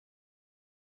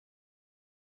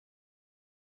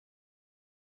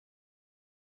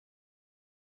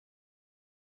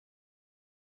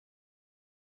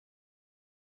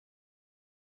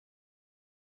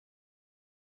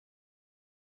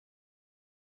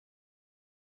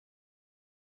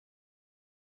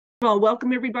Well,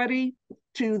 welcome everybody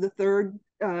to the third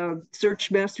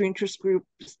Search Mastery Interest Group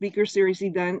Speaker Series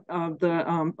event of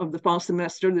the fall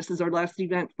semester. This is our last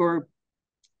event for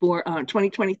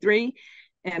 2023,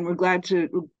 and we're glad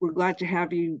to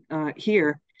have you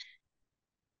here.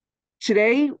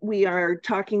 Today we are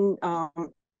talking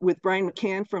with Bryan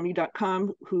McCann from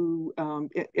U.com, who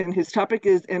and his topic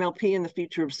is NLP and the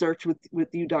future of search with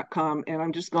U.com. And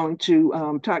I'm just going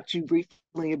to talk to you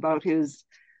briefly about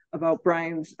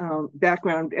Bryan's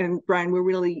background. And Bryan, we're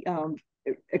really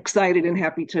excited and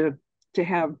happy to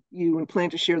have you and plan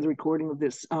to share the recording of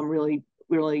this really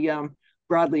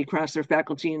broadly across our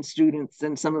faculty and students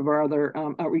and some of our other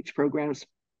outreach programs.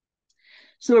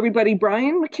 So everybody,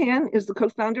 Bryan McCann is the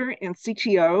co-founder and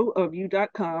CTO of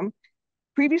U.com.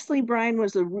 Previously, Bryan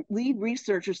was a lead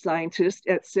researcher scientist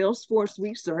at Salesforce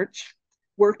Research,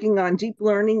 working on deep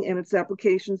learning and its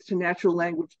applications to natural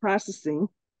language processing.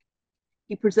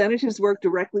 He presented his work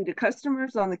directly to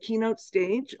customers on the keynote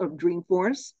stage of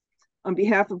Dreamforce on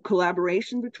behalf of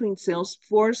collaboration between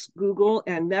Salesforce, Google,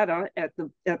 and Meta at the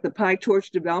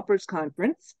Pytorch Developers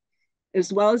Conference,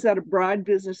 as well as at broad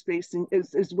business-facing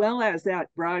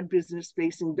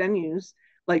venues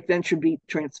like VentureBeat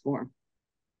Transform.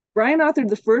 Bryan authored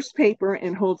the first paper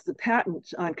and holds the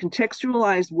patent on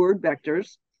contextualized word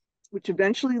vectors, which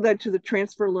eventually led to the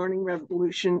transfer learning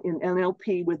revolution in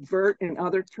NLP with BERT and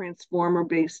other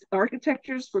transformer-based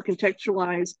architectures for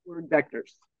contextualized word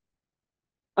vectors.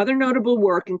 Other notable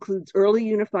work includes early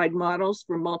unified models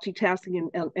for multitasking in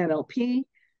NLP,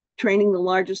 training the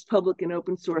largest public and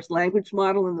open source language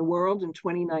model in the world in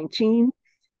 2019,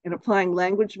 and applying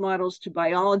language models to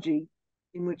biology,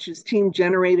 in which his team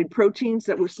generated proteins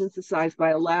that were synthesized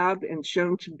by a lab and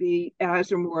shown to be as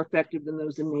or more effective than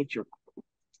those in nature.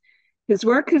 His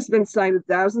work has been cited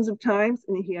thousands of times,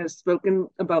 and he has spoken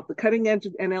about the cutting edge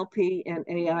of NLP and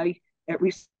AI at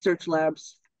research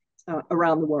labs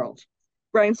around the world.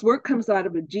 Bryan's work comes out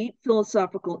of a deep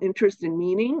philosophical interest in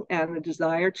meaning and a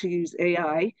desire to use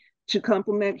AI to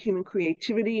complement human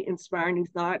creativity, inspire new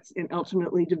thoughts, and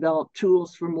ultimately develop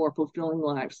tools for more fulfilling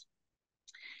lives.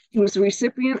 He was the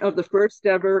recipient of the first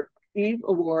ever Eve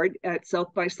Award at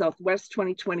South by Southwest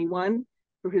 2021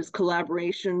 for his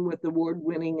collaboration with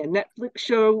award-winning Netflix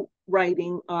show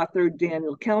writing author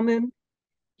Daniel Kehlmann.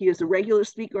 He is a regular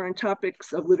speaker on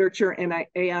topics of literature and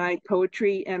AI,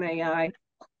 poetry and AI,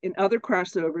 and other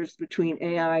crossovers between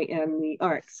AI and the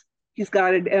arts. He's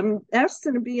got an M.S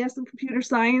and a B.S in computer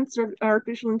science or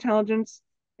artificial intelligence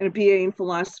and a B.A. in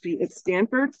philosophy at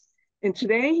Stanford. And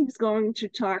today he's going to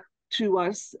talk to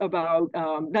us about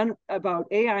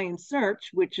AI in search,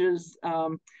 which is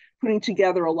putting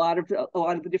together a lot of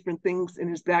the different things in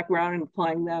his background and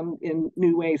applying them in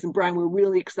new ways. And Bryan, we're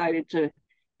really excited to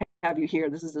have you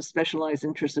here. This is a specialized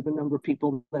interest of a number of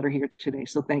people that are here today.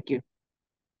 So thank you.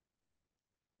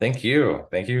 Thank you.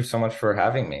 Thank you so much for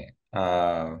having me.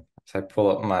 So I pull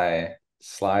up my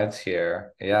slides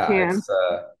here. Yeah,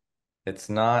 it's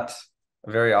not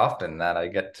very often that I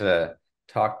get to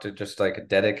talk to just like a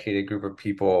dedicated group of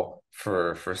people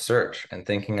for search and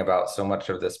thinking about so much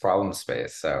of this problem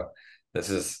space. So this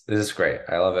is great.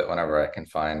 I love it whenever I can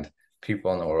find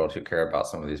people in the world who care about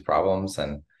some of these problems,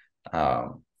 and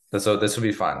this will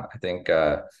be fun. I think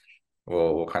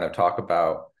we'll kind of talk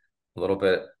about a little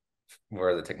bit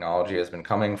where the technology has been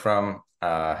coming from,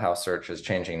 how search is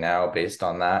changing now based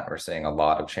on that. We're seeing a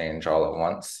lot of change all at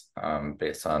once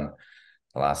based on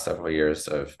the last several years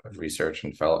of research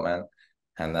and development.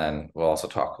 And then we'll also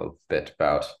talk a bit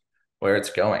about where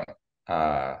it's going.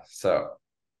 So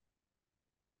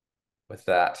with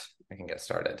that, we can get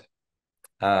started.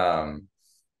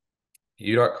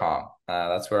 U.com,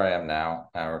 that's where I am now.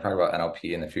 We're talking about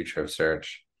NLP and the future of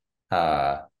search.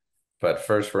 But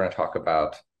first, we're going to talk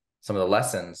about some of the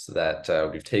lessons that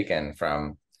we've taken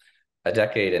from a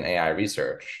decade in AI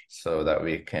research so that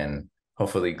we can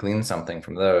hopefully glean something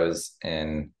from those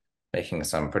in making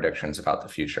some predictions about the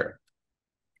future.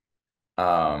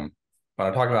 When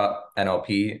I'm talking about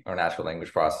NLP or natural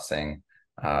language processing,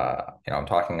 I'm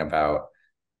talking about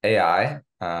AI.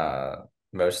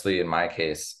 Mostly in my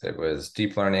case, it was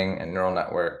deep learning and neural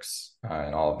networks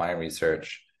in all of my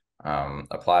research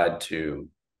applied to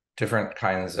different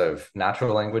kinds of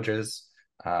natural languages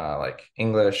like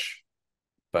English.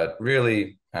 But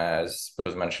really, as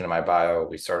was mentioned in my bio,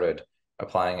 we started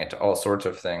applying it to all sorts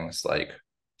of things like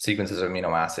sequences of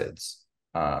amino acids,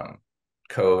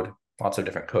 code, lots of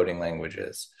different coding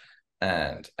languages.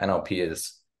 And NLP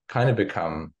has kind of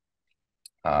become,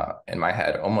 in my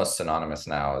head, almost synonymous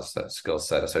now as a skill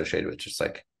set associated with just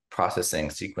like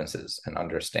processing sequences and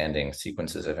understanding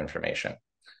sequences of information.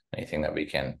 Anything that we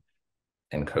can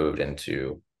encode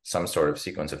into some sort of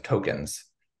sequence of tokens.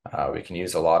 We can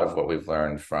use a lot of what we've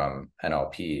learned from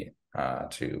NLP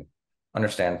to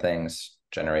understand things,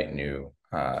 generate new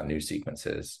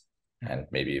sequences, and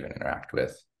maybe even interact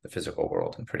with the physical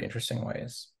world in pretty interesting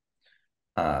ways.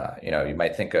 You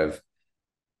might think of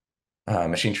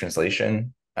machine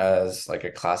translation as like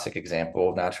a classic example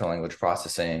of natural language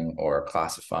processing, or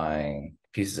classifying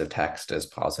pieces of text as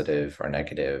positive or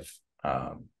negative,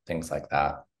 things like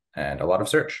that. And a lot of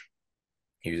search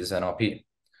uses NLP.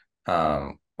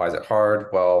 Why is it hard?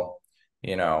 Well,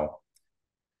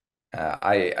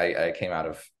 I came out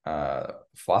of a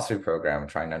philosophy program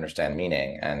trying to understand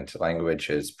meaning, and language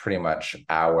is pretty much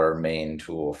our main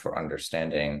tool for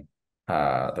understanding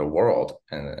the world.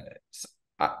 And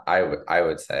I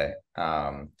would say,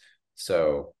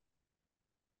 so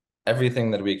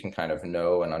everything that we can kind of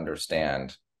know and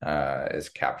understand is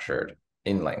captured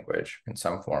in language in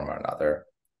some form or another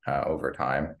over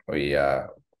time.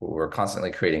 We're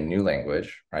constantly creating new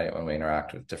language, right, when we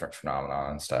interact with different phenomena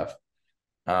and stuff.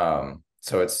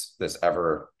 So it's this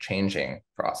ever-changing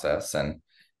process, and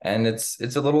it's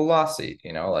a little lossy,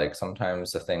 like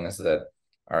sometimes the things that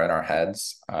are in our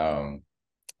heads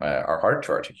are hard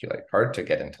to articulate, hard to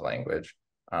get into language.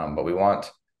 But we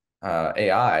want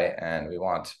AI, and we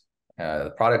want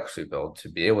the products we build to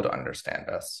be able to understand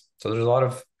us. So there's a lot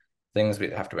of things we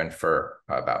have to infer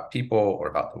about people or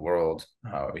about the world.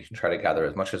 We can try to gather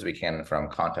as much as we can from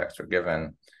context we're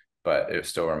given, but it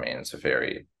still remains a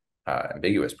very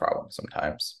ambiguous problem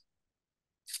sometimes.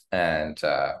 And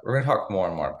we're going to talk more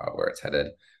and more about where it's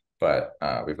headed, but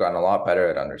we've gotten a lot better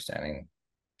at understanding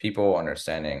people,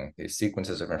 understanding these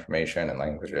sequences of information and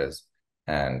languages,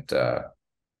 and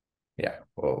yeah,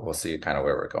 we'll see kind of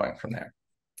where we're going from there.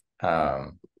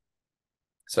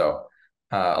 So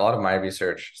a lot of my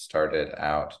research started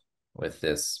out with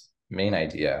this main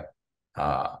idea.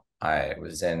 I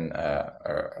was in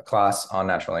a class on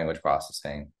natural language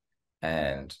processing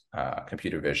and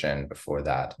computer vision before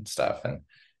that and stuff, and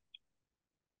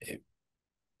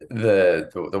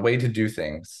the way to do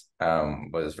things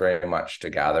was very much to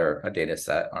gather a data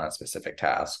set on a specific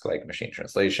task, like machine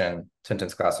translation,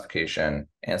 sentence classification,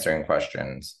 answering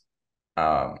questions,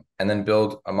 and then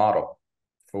build a model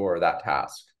for that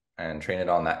task and train it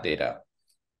on that data.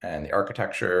 And the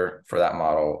architecture for that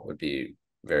model would be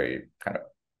very kind of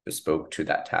bespoke to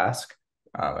that task.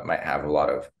 It might have a lot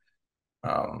of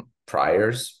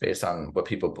priors based on what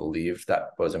people believed that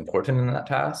was important in that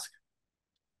task.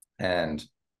 And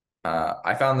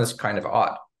I found this kind of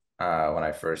odd when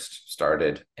I first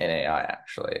started in AI,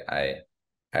 actually.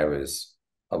 I was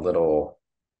a little,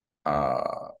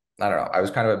 I don't know, I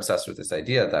was kind of obsessed with this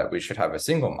idea that we should have a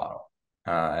single model,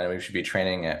 and we should be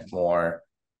training it more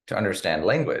to understand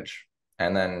language,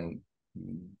 and then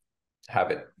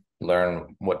have it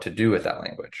learn what to do with that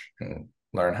language, and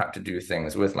learn how to do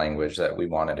things with language that we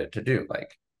wanted it to do,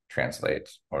 like translate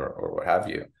or what have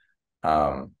you.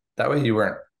 That way you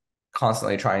weren't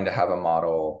constantly trying to have a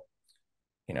model,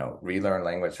 relearn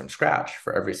language from scratch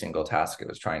for every single task it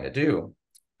was trying to do.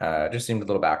 It just seemed a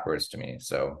little backwards to me.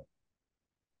 So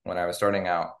when I was starting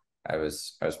out, I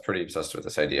was pretty obsessed with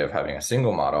this idea of having a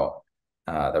single model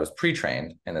that was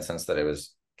pre-trained, in the sense that it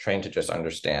was trained to just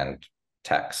understand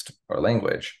text or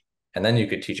language, and then you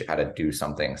could teach it how to do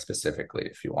something specifically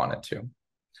if you wanted to.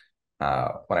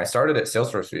 When I started at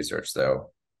Salesforce Research,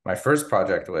 though, my first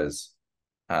project was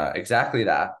exactly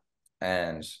that.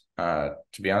 And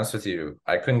to be honest with you,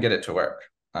 I couldn't get it to work.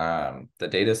 The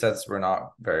data sets were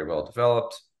not very well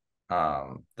developed.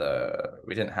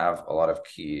 We didn't have a lot of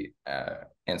key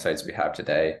insights we have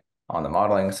today on the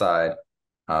modeling side.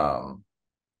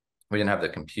 We didn't have the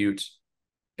compute.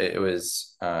 It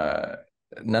was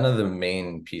none of the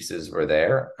main pieces were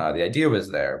there. The idea was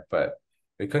there, but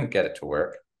we couldn't get it to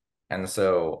work. And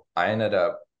so I ended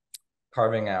up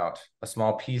carving out a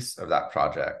small piece of that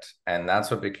project, and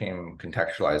that's what became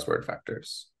contextualized word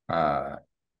vectors.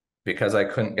 Because I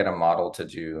couldn't get a model to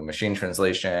do machine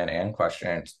translation and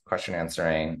question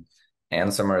answering and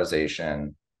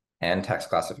summarization and text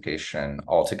classification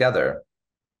all together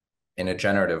in a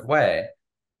generative way,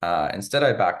 instead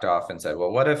I backed off and said,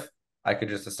 well, what if I could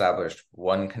just establish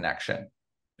one connection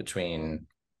between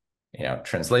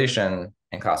translation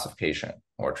and classification,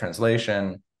 or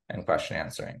translation and question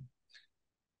answering?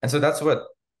 And so that's what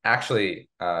actually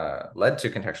led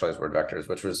to contextualized word vectors,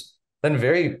 which was then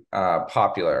very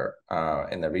popular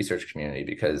in the research community,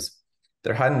 because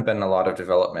there hadn't been a lot of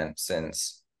development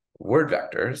since word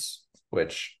vectors,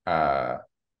 which my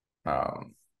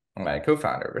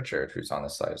co-founder, Richard, who's on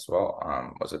this slide as well,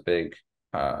 was a big,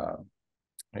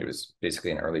 he was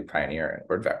basically an early pioneer in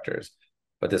word vectors.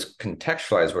 But this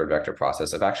contextualized word vector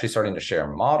process of actually starting to share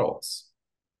models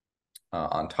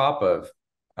on top of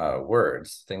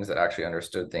words, things that actually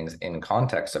understood things in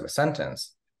context of a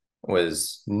sentence,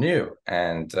 was new.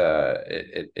 And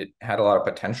it had a lot of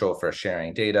potential for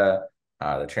sharing data.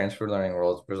 The transfer learning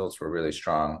results were really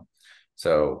strong.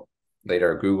 So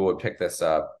later Google would pick this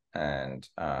up and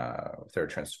with their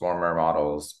transformer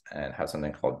models and have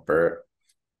something called BERT.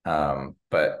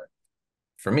 But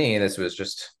for me, this was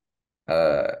just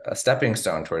a stepping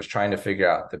stone towards trying to figure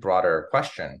out the broader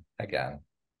question again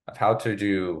of how to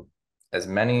do as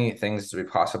many things as we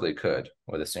possibly could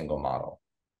with a single model.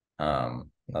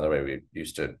 Another way we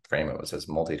used to frame it was as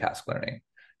multitask learning,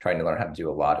 trying to learn how to do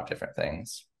a lot of different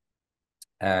things.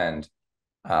 And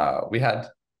we had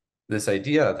this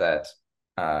idea that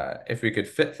if we could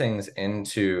fit things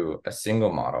into a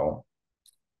single model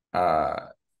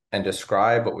and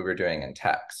describe what we were doing in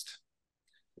text,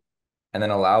 and then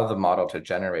allow the model to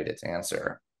generate its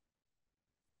answer,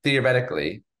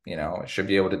 theoretically, it should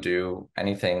be able to do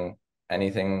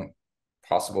anything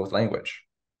possible with language.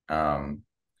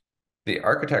 The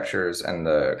architectures and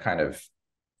the kind of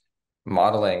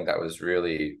modeling that was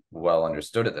really well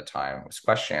understood at the time was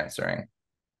question answering.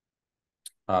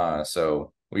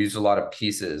 So we used a lot of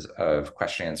pieces of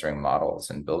question answering models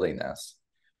in building this,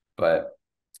 but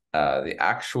the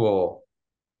actual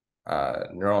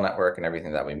neural network and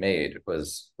everything that we made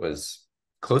was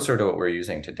closer to what we're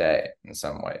using today in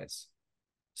some ways.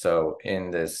 So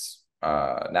in this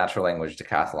natural language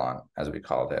decathlon, as we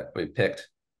called it, we picked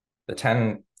the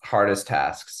 10 hardest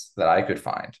tasks that I could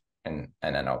find in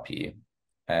NLP.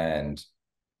 And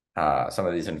some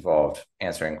of these involved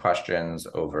answering questions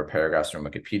over paragraphs from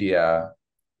Wikipedia,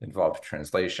 involved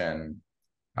translation,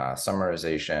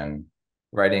 summarization,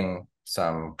 writing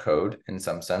some code in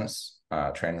some sense,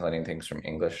 translating things from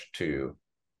English to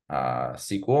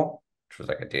SQL, which was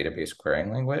like a database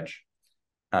querying language,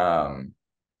 and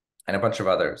a bunch of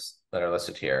others that are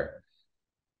listed here.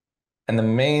 And the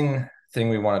main thing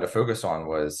we wanted to focus on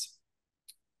was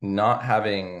not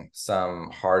having some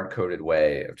hard-coded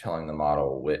way of telling the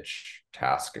model which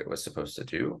task it was supposed to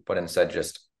do, but instead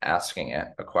just asking it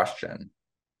a question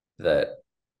that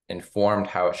informed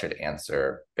how it should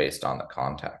answer based on the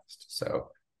context. So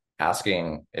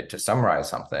asking it to summarize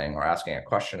something or asking a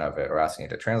question of it or asking it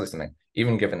to translate something,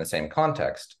 even given the same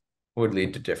context, would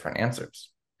lead to different answers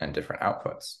and different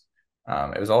outputs.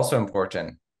 It was also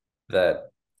important that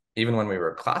even when we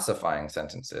were classifying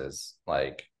sentences,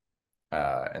 like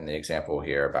in the example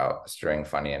here about stirring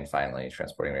funny and finally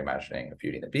transporting reimagining of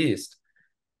Beauty and the Beast,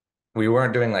 we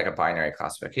weren't doing like a binary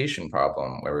classification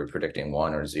problem where we're predicting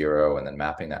 1 or 0 and then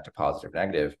mapping that to positive,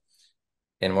 negative.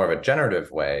 In more of a generative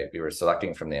way, we were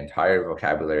selecting from the entire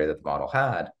vocabulary that the model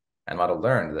had, and the model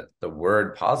learned that the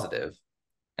word positive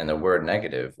and the word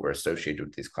negative were associated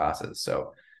with these classes.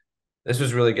 So this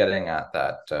was really getting at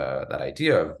that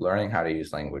idea of learning how to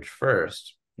use language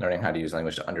first, learning how to use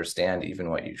language to understand even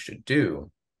what you should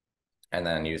do, and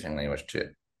then using language to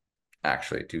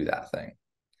actually do that thing.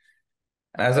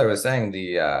 And as I was saying,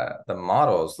 the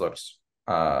models looked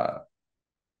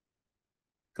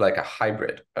like a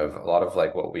hybrid of a lot of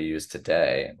like what we use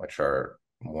today, which are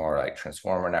more like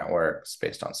transformer networks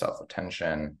based on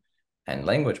self-attention and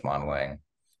language modeling,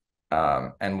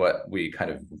 and what we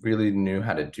kind of really knew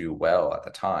how to do well at the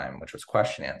time, which was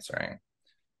question answering.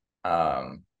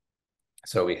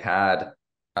 So we had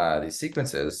these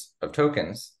sequences of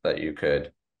tokens that you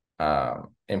could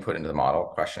input into the model,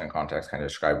 question and context, kind of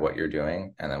describe what you're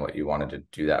doing and then what you wanted to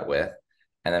do that with.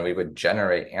 And then we would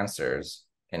generate answers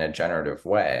in a generative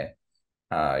way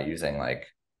using like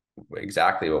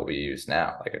exactly what we use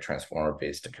now, like a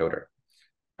transformer-based decoder.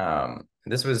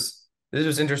 This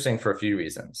was interesting for a few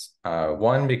reasons.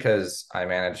 One, because I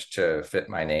managed to fit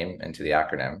my name into the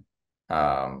acronym.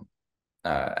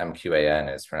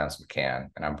 MQAN is pronounced McCann,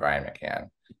 and I'm Bryan McCann.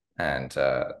 And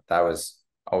that was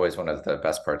always one of the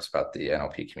best parts about the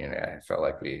NLP community. I felt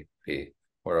like we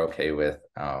were okay with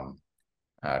kind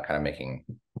of making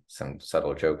some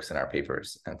subtle jokes in our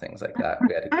papers and things like that.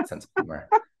 We had a good sense of humor.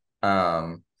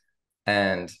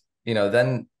 And,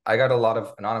 then I got a lot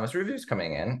of anonymous reviews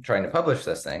coming in, trying to publish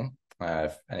this thing.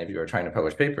 If any of you are trying to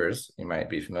publish papers, you might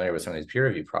be familiar with some of these peer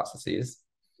review processes.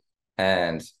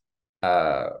 And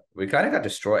we kind of got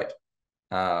destroyed.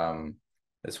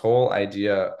 This whole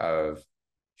idea of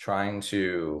trying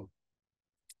to,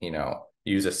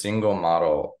 use a single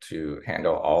model to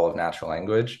handle all of natural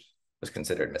language was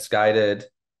considered misguided.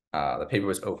 The paper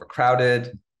was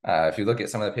overcrowded. If you look at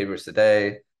some of the papers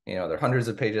today, they're hundreds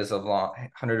of pages long,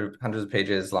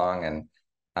 and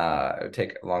it would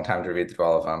take a long time to read through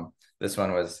all of them. This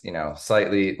one was,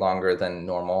 slightly longer than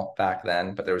normal back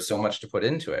then, but there was so much to put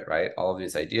into it, right? All of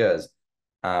these ideas.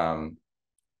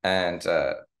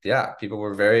 Yeah, people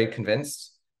were very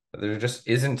convinced that there just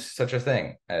isn't such a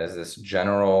thing as this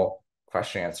general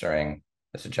question answering,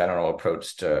 this general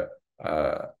approach to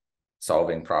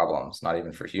solving problems, not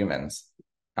even for humans.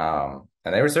 And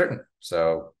they were certain.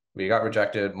 So we got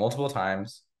rejected multiple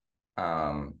times.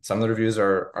 Some of the reviews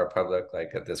are public,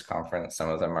 like at this conference. Some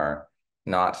of them are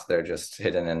not. They're just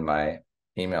hidden in my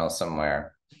email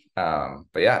somewhere. But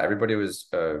yeah, everybody was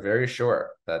very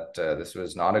sure that this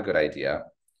was not a good idea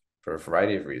for a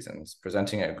variety of reasons.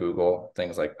 Presenting at Google,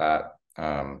 things like that.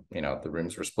 The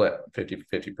rooms were split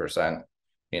 50%,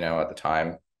 at the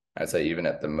time. I'd say even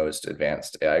at the most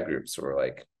advanced AI groups were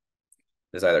like,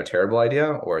 this is either a terrible idea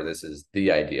or this is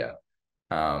the idea.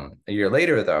 A year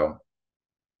later, though,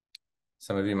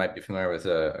 some of you might be familiar with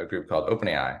a group called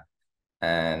OpenAI,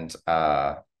 and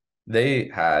they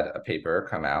had a paper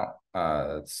come out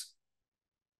that's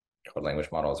called Language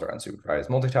Models are Unsupervised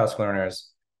Multitask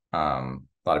Learners.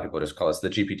 A lot of people just call this the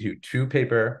GPT-2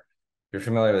 paper. If you're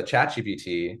familiar with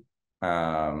ChatGPT,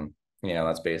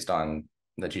 that's based on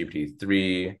the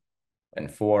GPT-3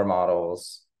 and 4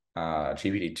 models.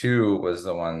 GPT-2 was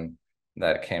the one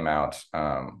that came out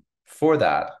for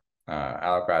that.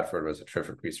 Alec Radford was a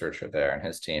terrific researcher there and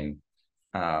his team.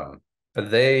 But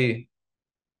they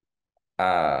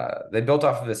built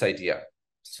off of this idea.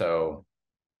 So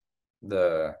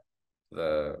the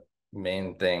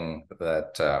main thing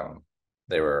that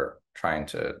they were trying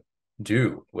to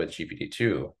do with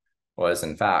GPT-2 was,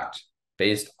 in fact,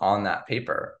 based on that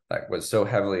paper that was so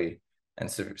heavily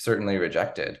and certainly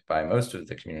rejected by most of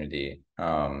the community,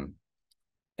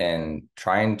 and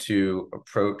trying to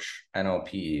approach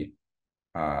NLP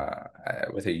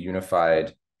with a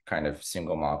unified kind of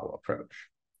single model approach,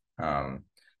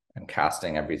 and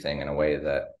casting everything in a way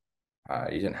that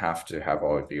you didn't have to have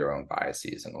all of your own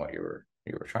biases in what you were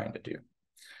trying to do.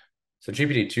 So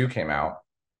GPT-2 came out,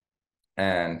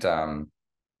 and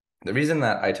the reason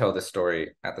that I tell this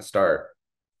story at the start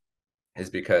is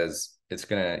because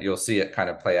you'll see it kind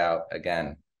of play out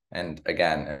again and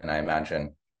again, and I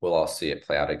imagine we'll all see it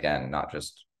play out again, not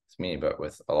just with me, but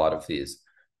with a lot of these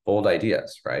bold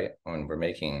ideas, right? When we're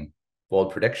making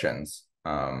bold predictions,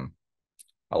 a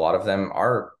lot of them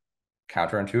are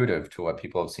counterintuitive to what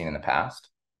people have seen in the past.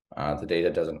 The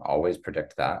data doesn't always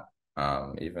predict that,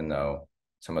 even though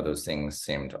some of those things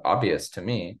seemed obvious to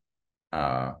me.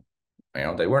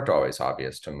 They weren't always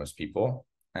obvious to most people.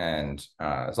 And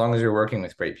as long as you're working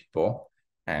with great people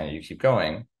and you keep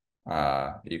going,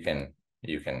 you can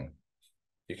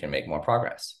make more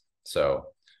progress. So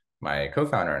my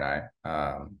co-founder and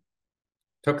I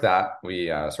took that. We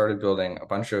started building a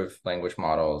bunch of language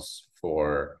models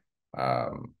for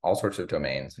all sorts of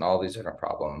domains and all these different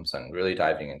problems, and really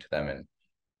diving into them in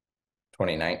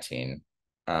 2019.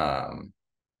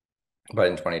 But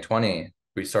in 2020,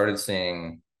 we started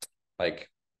seeing like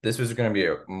this was going to be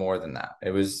more than that.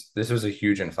 This was a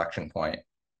huge inflection point.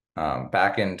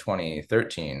 Back in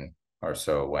 2013 or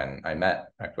so, when I met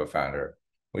my co-founder,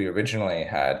 we originally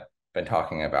had been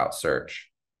talking about search,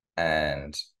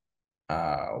 and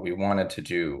we wanted to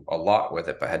do a lot with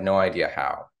it, but had no idea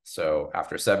how. So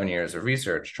after 7 years of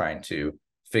research, trying to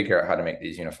figure out how to make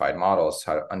these unified models,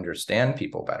 how to understand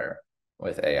people better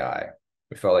with AI,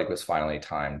 we felt like it was finally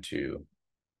time to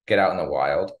get out in the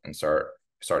wild and start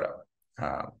up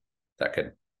that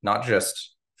could not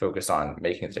just focus on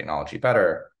making the technology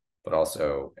better, but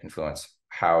also influence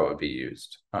how it would be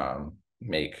used,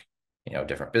 make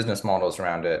different business models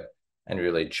around it, and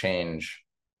really change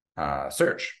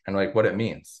search and like what it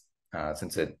means,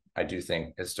 since I do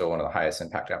think is still one of the highest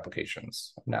impact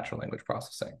applications of natural language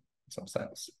processing in some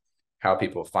sense. How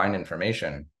people find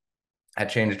information had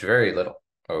changed very little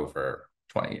over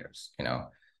 20 years.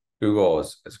 Google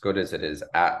is as good as it is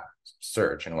at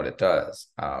search and what it does.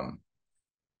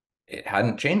 It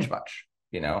hadn't changed much.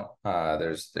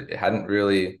 It hadn't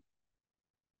really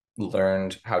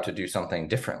learned how to do something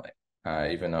differently,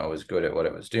 even though it was good at what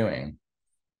it was doing.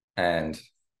 And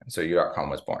so U.com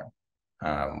was born.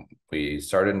 We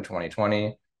started in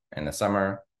 2020 in the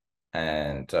summer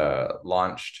and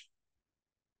launched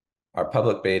our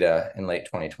public beta in late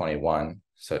 2021.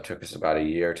 So it took us about a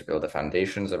year to build the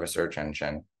foundations of a search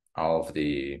engine, all of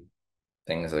the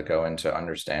things that go into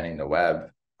understanding the web,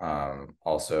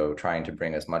 also trying to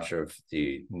bring as much of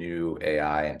the new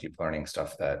AI and deep learning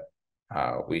stuff that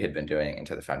we had been doing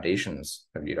into the foundations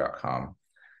of U.com.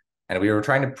 And we were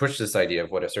trying to push this idea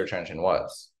of what a search engine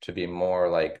was to be more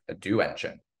like a do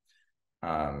engine,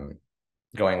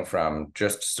 going from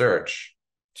just search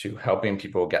to helping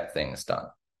people get things done.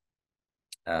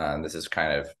 This is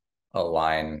kind of a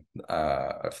line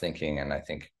of thinking, and I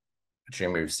think a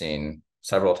dream we've seen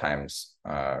several times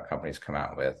companies come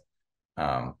out with.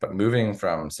 But moving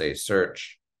from, say,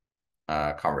 search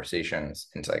conversations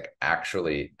into like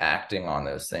actually acting on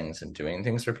those things and doing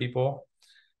things for people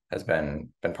has been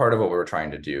part of what we were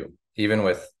trying to do. Even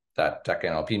with that tech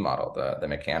NLP model, the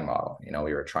McCann model,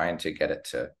 we were trying to get it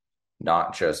to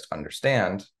not just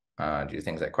understand, do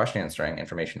things like question answering,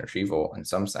 information retrieval in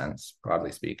some sense,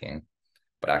 broadly speaking,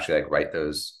 but actually like write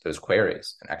those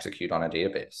queries and execute on a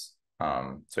database.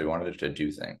 So we wanted it to do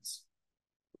things.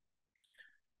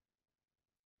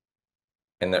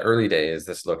 In the early days,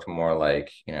 this looked more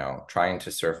like, trying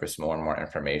to surface more and more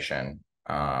information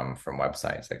from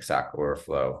websites like Stack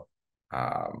Overflow,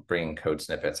 bringing code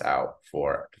snippets out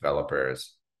for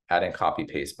developers, adding copy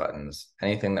paste buttons,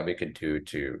 anything that we could do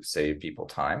to save people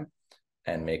time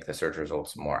and make the search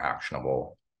results more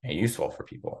actionable and useful for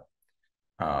people.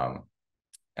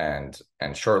 And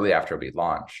shortly after we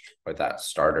launched with that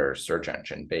starter search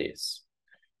engine base,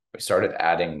 we started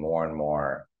adding more and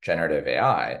more generative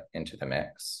AI into the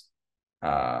mix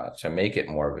to make it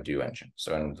more of a do engine.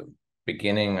 So in the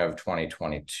beginning of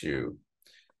 2022,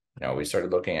 we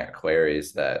started looking at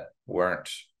queries that weren't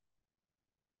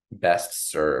best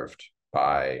served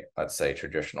by, let's say,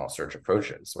 traditional search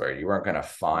approaches, where you weren't going to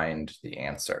find the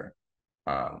answer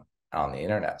on the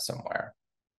internet somewhere.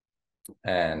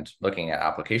 And looking at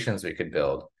applications we could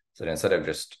build, so that instead of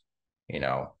just,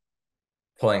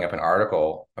 pulling up an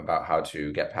article about how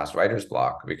to get past writer's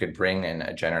block, we could bring in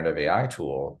a generative AI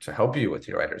tool to help you with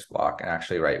your writer's block and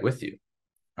actually write with you.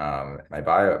 My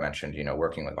bio mentioned,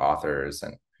 working with authors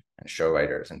and show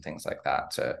writers and things like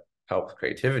that to help with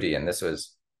creativity. And this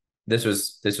was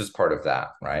part of that,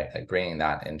 right? Like bringing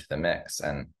that into the mix.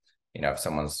 And, if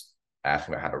someone's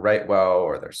asking about how to write well,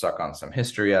 or they're stuck on some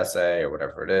history essay or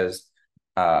whatever it is,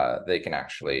 they can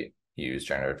actually use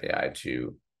generative AI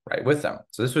to write with them.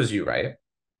 So this was you, right?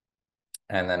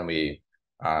 And then we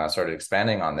started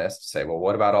expanding on this to say, well,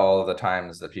 what about all of the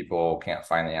times that people can't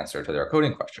find the answer to their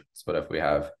coding questions? What if we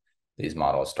have these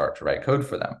models start to write code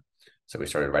for them? So we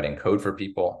started writing code for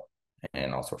people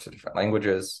in all sorts of different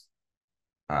languages.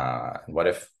 What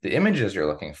if the images you're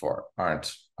looking for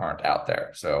aren't out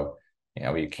there? So,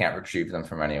 we can't retrieve them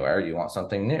from anywhere. You want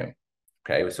something new.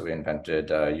 Okay, so we invented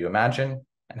UImagine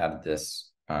and added this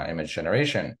image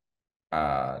generation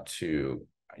to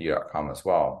U.com as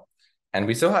well. And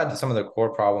we still had some of the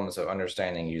core problems of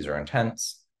understanding user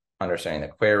intents, understanding the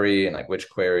query, and like which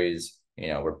queries,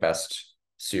 were best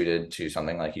suited to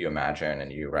something like UImagine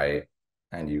and UWrite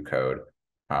and UCode.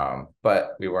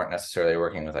 But we weren't necessarily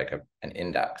working with like an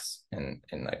index in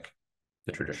like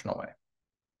the traditional way.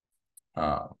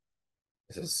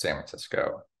 This is San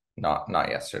Francisco, not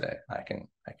yesterday, I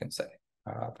can say,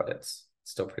 but it's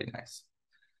still pretty nice.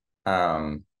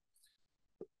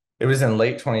 It was in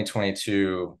late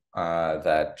 2022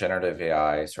 that generative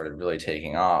AI started really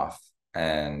taking off.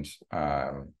 And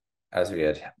as we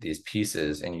had these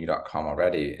pieces in U.com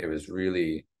already, it was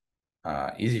really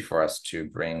easy for us to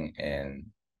bring in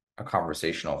a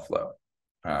conversational flow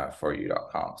for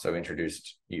U.com. So we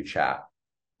introduced UChat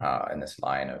in this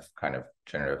line of kind of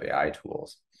generative AI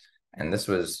tools. And this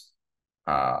was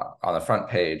on the front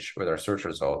page with our search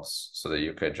results, so that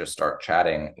you could just start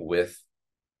chatting with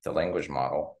the language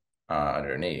model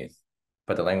underneath.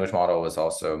 But the language model was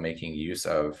also making use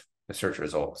of the search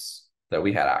results that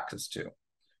we had access to.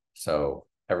 So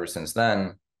ever since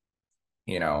then,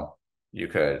 you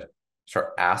could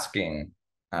start asking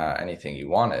anything you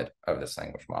wanted of this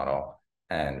language model.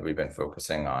 And we've been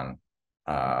focusing on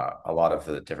a lot of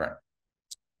the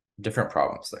different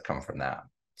problems that come from that.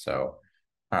 So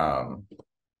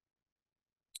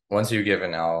once you give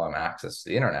an LLM access to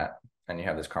the internet and you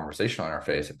have this conversational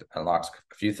interface, it unlocks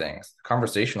a few things. The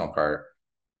conversational part,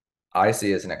 I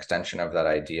see as an extension of that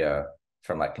idea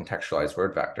from like contextualized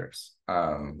word vectors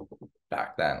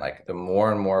back then. Like the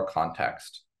more and more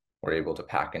context we're able to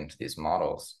pack into these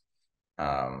models,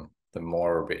 the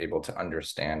more we're able to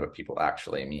understand what people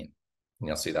actually mean. And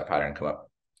you'll see that pattern come up,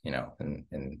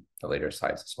 in the later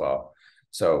slides as well.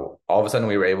 So all of a sudden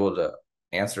we were able to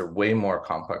answer way more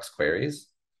complex queries.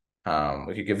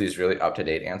 We could give these really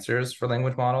up-to-date answers for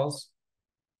language models.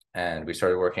 And we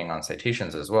started working on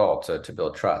citations as well to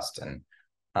build trust. And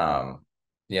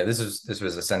this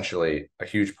was essentially a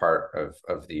huge part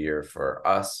of the year for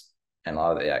us and a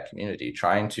lot of the AI community,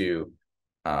 trying to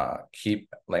keep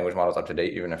language models up to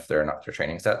date, even if their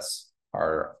training sets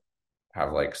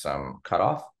have like some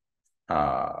cutoff,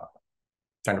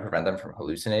 trying to prevent them from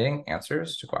hallucinating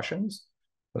answers to questions.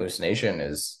 Hallucination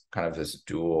is kind of this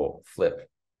dual flip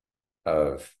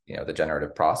of the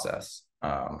generative process.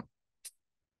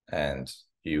 And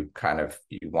you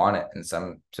want it in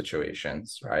some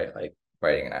situations, right? Like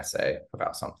writing an essay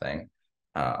about something,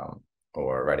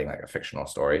 or writing like a fictional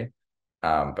story,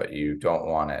 but you don't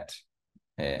want it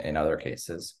in other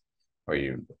cases, where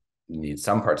you need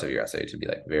some parts of your essay to be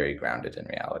like very grounded in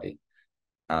reality.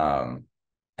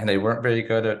 And they weren't very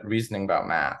good at reasoning about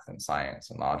math and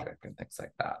science and logic and things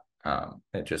like that.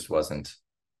 It just wasn't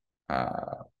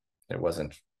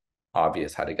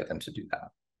obvious how to get them to do that.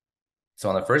 So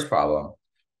on the first problem,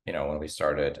 when we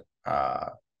started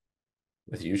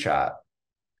with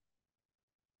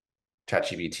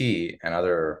ChatGPT and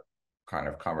other kind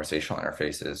of conversational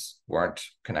interfaces weren't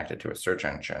connected to a search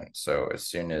engine. So as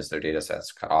soon as their data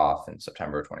sets cut off in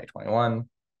September 2021,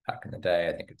 back in the day,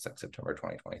 I think it's like September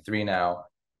 2023 now,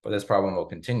 but this problem will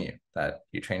continue, that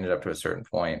you train it up to a certain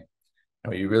point,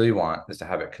 and what you really want is to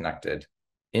have it connected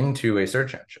into a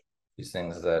search engine, these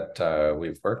things that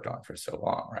we've worked on for so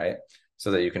long, right?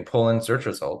 So that you can pull in search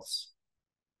results,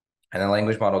 and the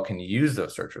language model can use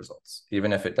those search results,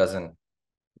 even if it doesn't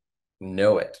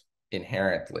know it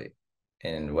inherently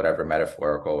in whatever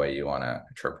metaphorical way you want to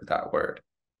interpret that word,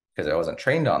 because it wasn't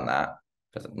trained on that,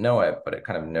 doesn't know it, but it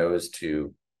kind of knows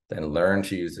to then learn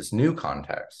to use this new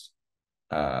context,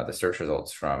 the search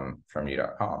results from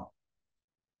u.com.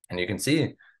 And you can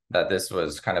see that this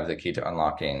was kind of the key to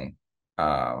unlocking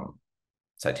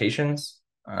citations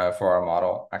for our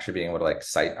model, actually being able to like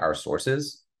cite our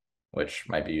sources, which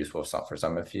might be useful for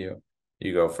some of you.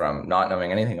 You go from not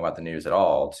knowing anything about the news at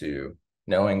all to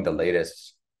knowing the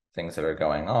latest things that are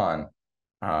going on,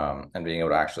 and being able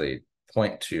to actually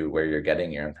point to where you're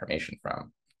getting your information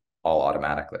from all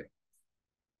automatically.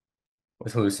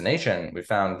 With hallucination, we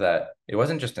found that it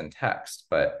wasn't just in text,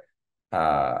 but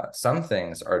some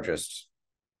things are just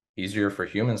easier for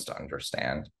humans to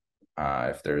understand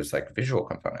if there's like visual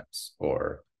components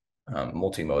or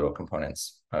multimodal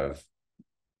components of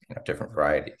different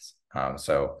varieties.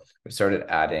 So we started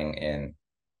adding in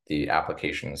the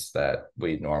applications that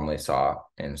we normally saw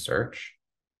in search,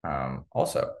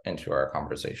 also into our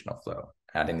conversational flow,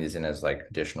 adding these in as like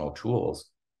additional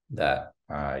tools that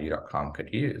u.com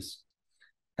could use.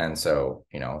 And so,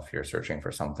 if you're searching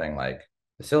for something like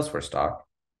the Salesforce doc,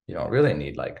 you don't really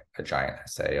need like a giant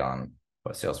essay on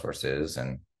what Salesforce is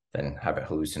and then have it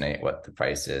hallucinate what the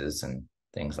price is and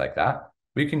things like that.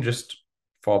 We can just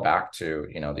fall back to,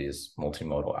 these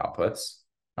multimodal outputs,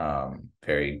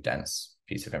 very dense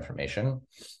piece of information.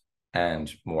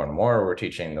 And more, we're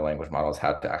teaching the language models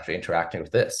how to actually interact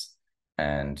with this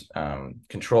and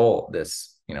control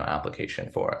this,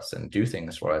 application for us and do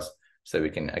things for us, so that we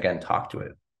can, again, talk to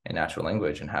it in natural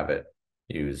language and have it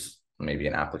use maybe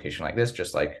an application like this,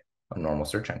 just like a normal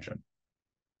search engine.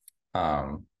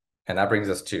 And that brings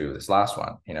us to this last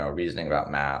one, reasoning about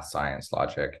math, science,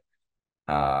 logic.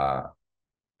 I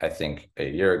think a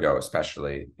year ago,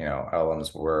 especially,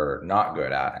 LLMs were not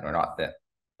good at, and were not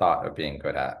thought of being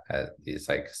good at these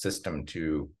like system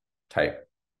 2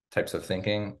 types of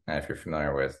thinking. And if you're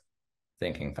familiar with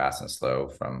thinking fast and slow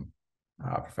from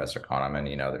Professor Kahneman,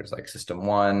 there's like system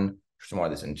 1, which is more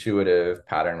this intuitive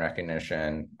pattern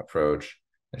recognition approach.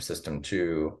 There's system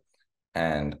 2.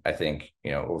 And I think,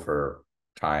 over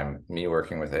time, me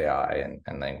working with AI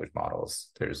and language models,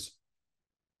 there's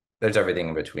everything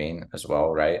in between as well,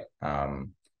 right?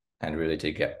 And really,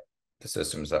 to get the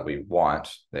systems that we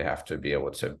want, they have to be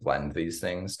able to blend these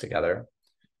things together.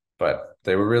 But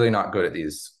they were really not good at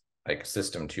these like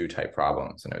system 2 type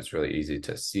problems, and it was really easy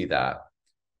to see that.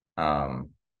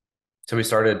 So we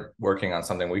started working on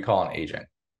something we call an agent.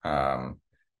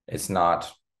 It's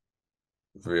not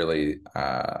really,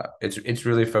 it's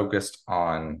really focused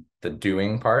on the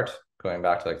doing part, going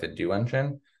back to like the do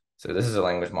engine. So this is a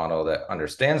language model that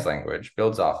understands language,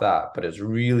 builds off that, but is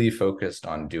really focused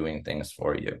on doing things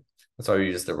for you. That's why we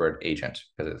use the word agent,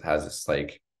 because it has this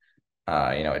like,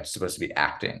 it's supposed to be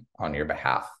acting on your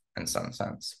behalf in some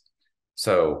sense.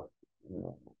 So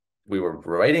we were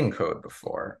writing code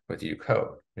before with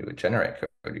uCode. We would generate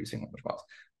code using language models.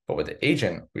 But with the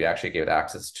agent, we actually gave it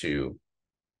access to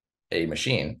a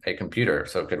machine, a computer,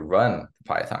 so it could run the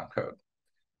Python code.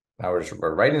 Now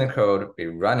we're writing the code, we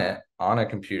run it on a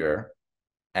computer,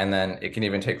 and then it can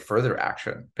even take further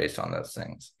action based on those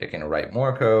things. It can write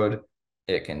more code,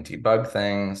 it can debug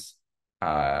things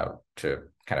to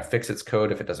kind of fix its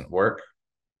code if it doesn't work.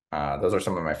 Those are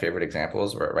some of my favorite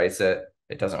examples where it writes it,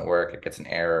 it doesn't work, it gets an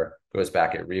error, goes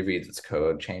back, it rereads its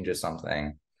code, changes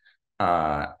something.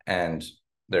 And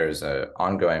there's an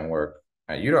ongoing work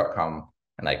at u.com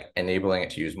and like enabling it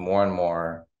to use more and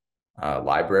more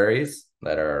libraries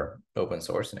that are open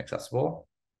source and accessible.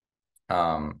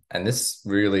 And this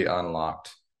really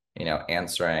unlocked,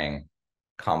 answering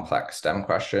complex STEM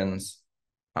questions,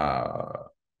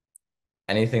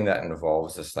 anything that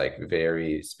involves this like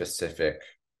very specific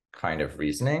kind of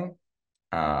reasoning,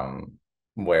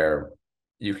 where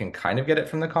you can kind of get it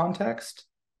from the context,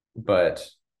 but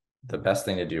the best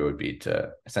thing to do would be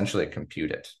to essentially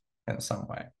compute it in some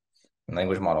way. And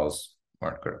language models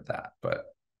weren't good at that, but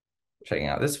checking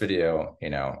out this video,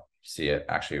 see it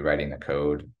actually writing the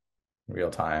code in real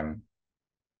time.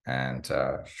 And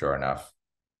sure enough,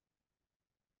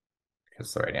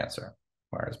 it's the right answer.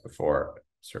 Whereas before,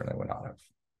 certainly would not have.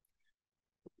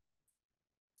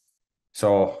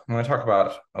 So I'm going to talk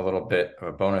about a little bit of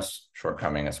a bonus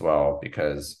shortcoming as well,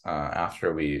 because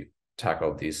after we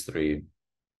tackled these three,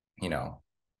 now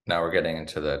we're getting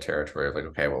into the territory of like,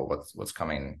 okay, well, what's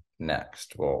coming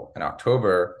next? Well, in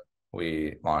October,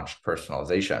 we launched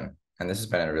personalization. And this has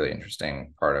been a really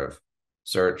interesting part of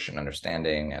search and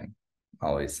understanding and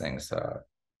all these things.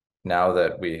 Now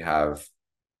that we have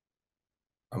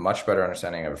a much better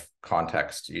understanding of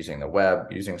context using the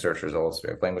web, using search results, we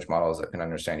have language models that can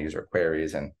understand user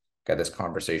queries and get this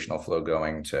conversational flow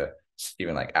going to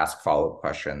even like ask follow-up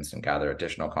questions and gather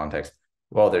additional context.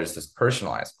 Well, there's this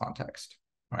personalized context,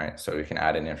 right? So we can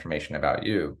add in information about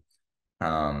you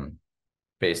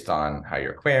based on how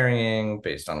you're querying,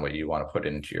 based on what you want to put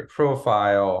into your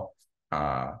profile.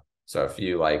 So if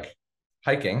you like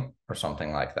hiking or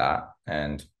something like that,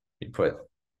 and you put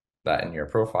that in your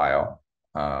profile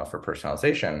for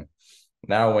personalization,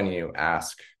 now when you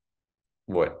ask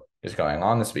what is going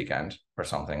on this weekend or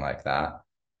something like that,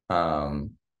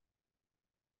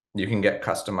 you can get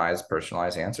customized,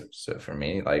 personalized answers. So for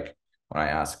me, like when I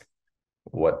ask,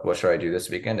 what should I do this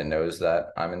weekend? It knows that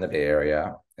I'm in the Bay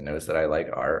Area. It knows that I like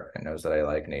art. It knows that I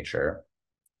like nature.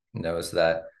 It knows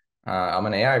that I'm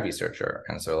an AI researcher.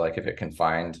 And so like if it can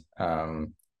find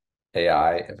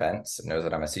AI events, it knows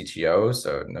that I'm a CTO.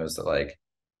 So it knows that like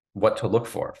what to look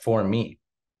for me.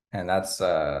 And that's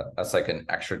like an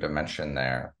extra dimension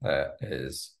there that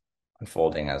is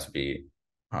unfolding as we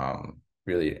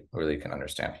really can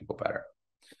understand people better.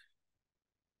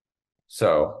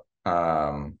 So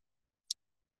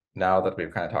now that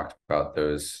we've kind of talked about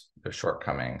those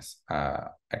shortcomings, I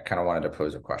kind of wanted to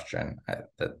pose a question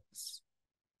that's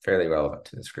fairly relevant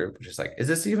to this group, which is like, is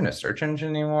this even a search engine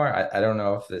anymore? I don't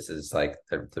know if this is like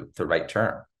the right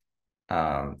term.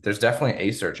 There's definitely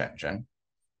a search engine.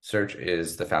 Search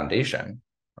is the foundation,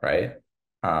 right?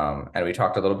 And we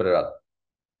talked a little bit about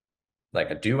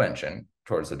like a do engine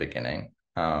towards the beginning.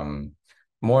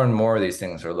 More and more of these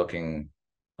things are looking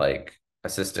like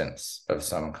assistants of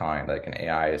some kind, like an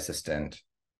AI assistant,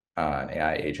 an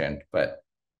AI agent, but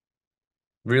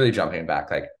really jumping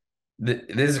back, like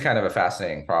this is kind of a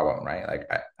fascinating problem, right? Like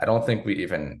I don't think we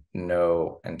even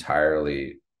know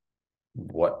entirely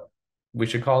what we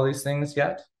should call these things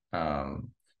yet.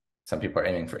 Some people are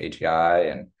aiming for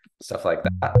AGI and stuff like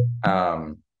that.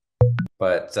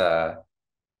 But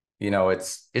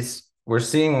we're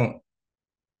seeing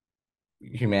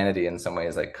humanity in some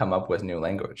ways like come up with new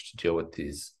language to deal with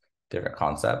these different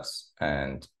concepts,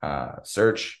 and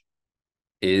search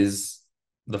is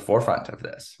the forefront of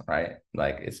this, right?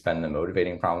 Like it's been the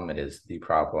motivating problem. It is the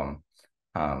problem.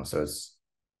 So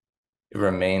it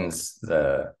remains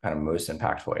the kind of most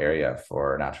impactful area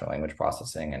for natural language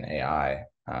processing and AI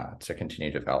to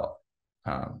continue to develop.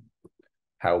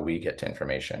 How we get to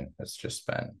information has just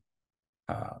been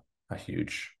a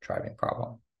huge driving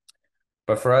problem.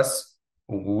 But for us,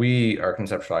 we are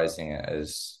conceptualizing it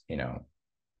as,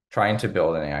 trying to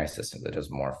build an AI system that does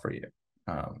more for you.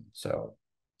 So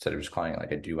instead of just calling it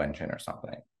like a do engine or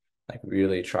something, like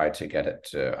really try to get it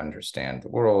to understand the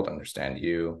world, understand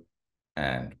you,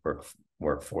 and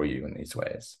work for you in these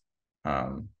ways.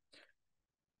 And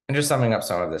just summing up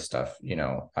some of this stuff,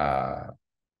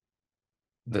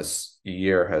 this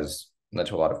year has led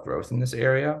to a lot of growth in this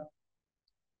area.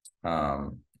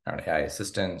 Our AI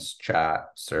assistants, chat,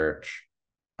 search.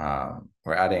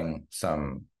 We're adding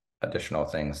some additional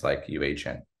things like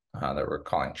UAgent that we're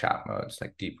calling chat modes,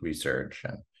 like deep research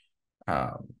and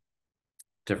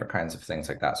different kinds of things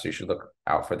like that. So you should look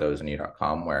out for those in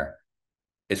u.com, where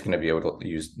it's going to be able to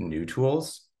use new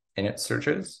tools in its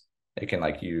searches. It can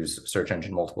like use search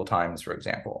engine multiple times, for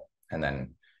example, and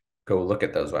then go look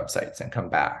at those websites and come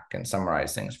back and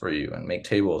summarize things for you and make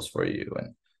tables for you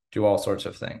and do all sorts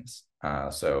of things.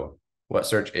 So what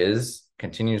search is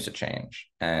continues to change.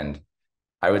 And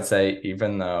I would say,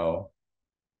 even though,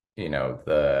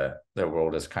 the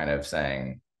world is kind of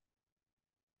saying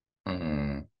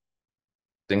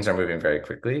things are moving very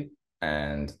quickly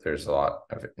and there's a lot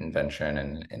of invention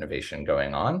and innovation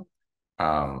going on,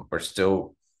 we're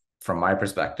still, from my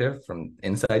perspective, from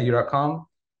inside U.com,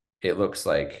 it looks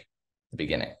like the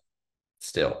beginning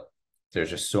still. There's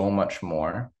just so much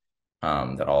more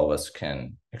that all of us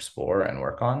can explore and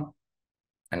work on.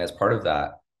 And as part of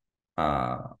that,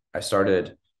 I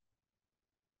started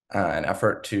an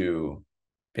effort to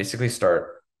basically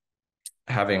start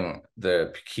having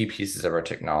the key pieces of our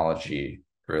technology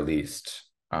released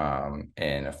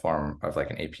in a form of like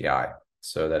an API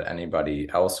so that anybody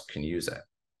else can use it.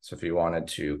 So if you wanted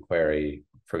to query,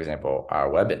 for example, our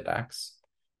web index,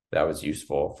 that was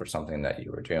useful for something that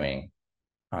you were doing.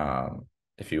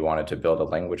 If you wanted to build a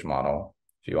language model,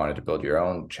 if you wanted to build your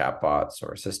own chatbots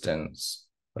or assistants,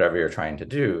 whatever you're trying to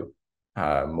do,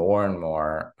 more and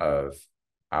more of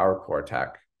our core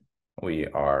tech we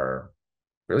are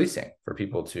releasing for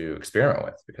people to experiment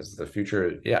with, because the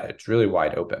future, yeah, it's really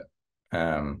wide open.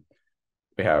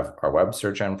 We have our web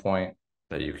search endpoint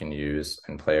that you can use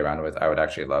and play around with. I would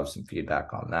actually love some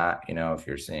feedback on that. You know, if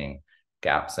you're seeing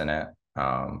gaps in it,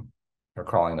 or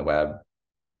crawling the web,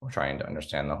 or trying to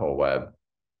understand the whole web.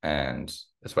 And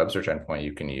this web search endpoint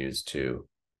you can use to,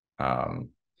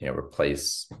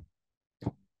 replace,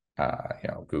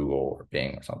 Google or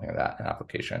Bing or something like that, an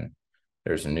application.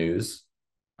 There's news.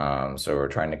 So we're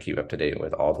trying to keep up to date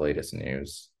with all the latest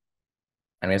news.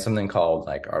 And we have something called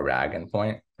like our RAG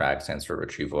endpoint. RAG stands for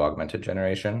retrieval augmented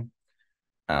generation.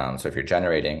 So if you're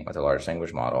generating with a large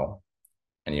language model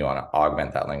and you want to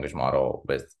augment that language model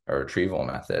with a retrieval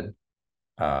method,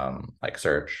 like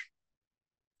search,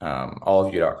 all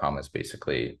of U.com is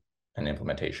basically an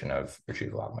implementation of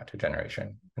retrieval augmented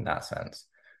generation in that sense.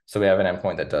 So we have an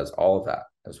endpoint that does all of that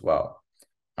as well.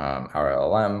 Our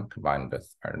LLM combined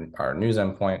with our news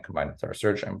endpoint, combined with our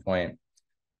search endpoint.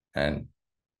 And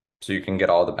so you can get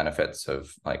all the benefits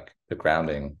of like the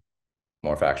grounding,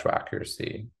 more factual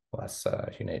accuracy, less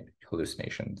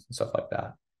hallucinations and stuff like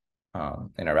that.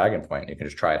 In our RAG endpoint, you can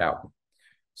just try it out.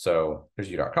 So there's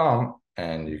U.com,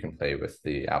 and you can play with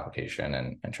the application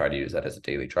and try to use that as a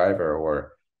daily driver,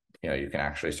 or you can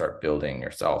actually start building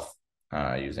yourself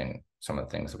using some of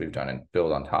the things that we've done and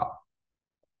build on top.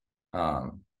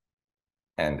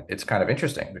 And it's kind of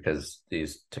interesting because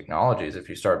these technologies, if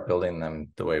you start building them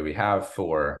the way we have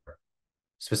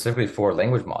specifically for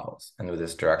language models and with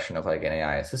this direction of like an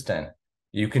AI assistant,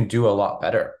 you can do a lot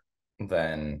better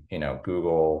than,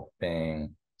 Google,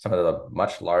 Bing, some of the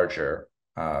much larger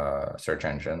search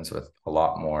engines with a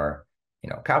lot more,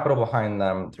 capital behind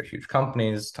them. They're huge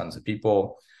companies, tons of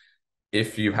people.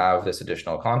 If you have this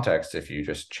additional context, if you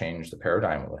just change the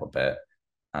paradigm a little bit,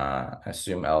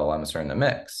 assume LLMs are in the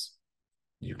mix,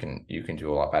 you can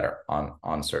do a lot better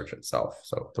on search itself.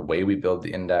 So the way we build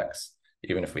the index,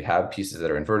 even if we have pieces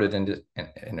that are inverted into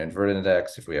an inverted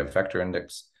index, if we have vector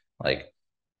index, like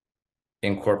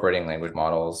incorporating language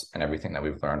models and everything that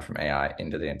we've learned from AI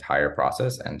into the entire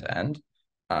process end to end,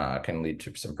 can lead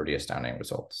to some pretty astounding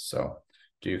results. So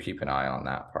do keep an eye on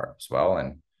that part as well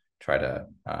and try to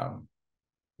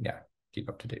keep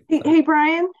up to date. Hey,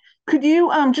 Bryan, could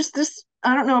you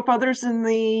I don't know if others in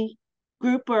the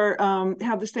group are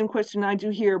have the same question I do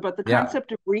here, but the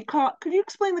concept of recall. Could you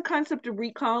explain the concept of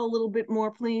recall a little bit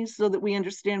more, please, so that we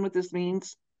understand what this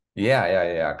means?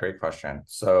 Yeah. Great question.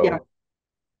 So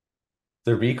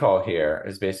the recall here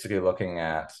is basically looking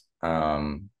at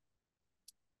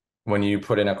when you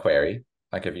put in a query,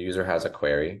 like if a user has a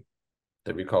query,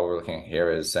 the recall we're looking at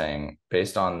here is saying,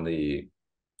 based on the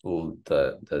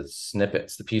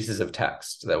snippets, the pieces of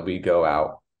text that we go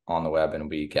out on the web and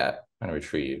we get and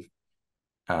retrieve.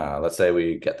 Let's say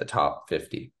we get the top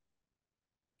 50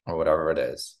 or whatever it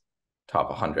is, top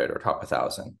 100 or top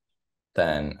 1,000.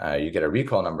 Then you get a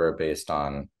recall number based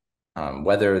on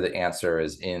whether the answer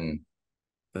is in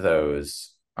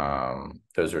those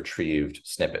retrieved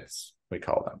snippets, we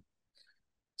call them.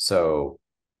 So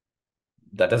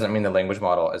that doesn't mean the language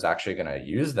model is actually going to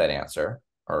use that answer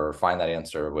or find that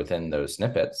answer within those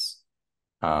snippets.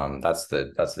 That's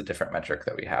the different metric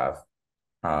that we have.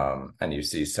 And you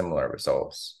see similar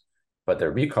results. But the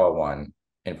recall one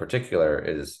in particular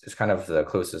is kind of the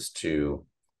closest to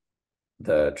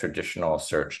the traditional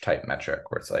search type metric,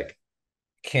 where it's like,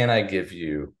 can I give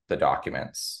you the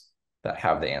documents that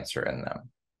have the answer in them?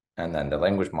 And then the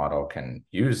language model can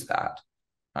use that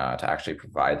to actually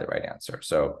provide the right answer.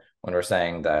 So when we're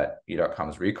saying that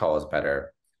U.com's recall is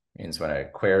better, it means when a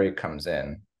query comes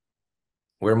in,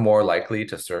 we're more likely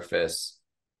to surface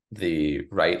the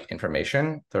right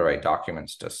information, the right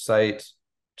documents to cite,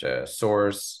 to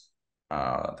source,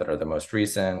 that are the most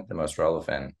recent, the most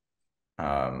relevant,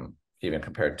 even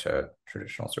compared to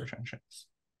traditional search engines.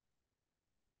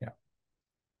 Yeah.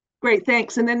 Great,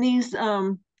 thanks. And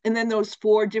then those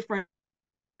 4 different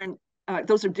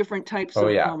those are different types Oh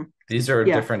of, yeah, these are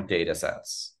yeah, different data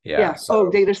sets. yeah. So Oh,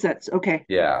 data sets. Okay.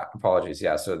 yeah, apologies.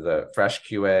 Yeah, so the fresh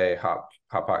QA, hot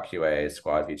QA,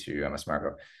 Squad V2, MS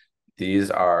Marco, these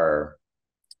are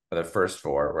the first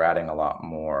four. We're adding a lot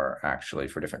more actually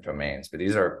for different domains, but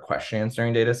these are question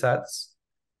answering data sets,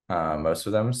 most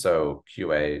of them. So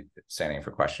QA standing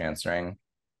for question answering.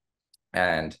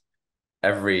 And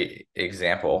every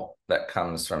example that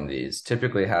comes from these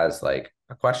typically has like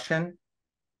a question,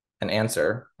 an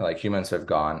answer, like humans have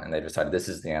gone and they decided this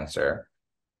is the answer.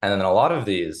 And then a lot of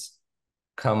these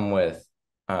come with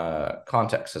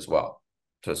context as well.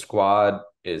 So Squad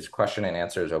is question and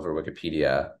answers over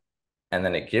Wikipedia, and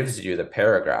then it gives you the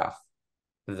paragraph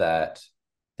that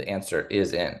the answer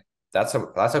is in. That's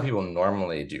how people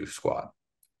normally do Squad.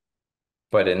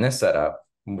 But in this setup,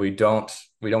 we don't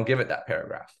give it that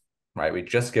paragraph, right? We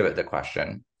just give it the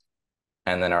question,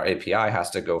 and then our API has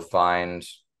to go find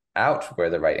out where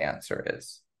the right answer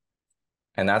is.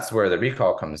 And that's where the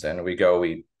recall comes in. We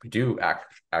do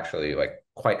actually like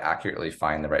quite accurately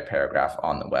find the right paragraph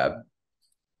on the web,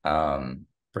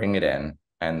 bring it in,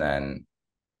 and then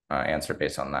answer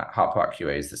based on that. Hotpot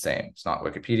QA is the same. It's not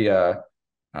Wikipedia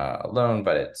alone,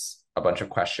 but it's a bunch of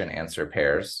question answer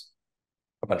pairs,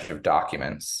 a bunch of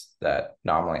documents that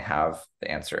normally have the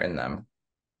answer in them.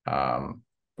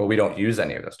 But we don't use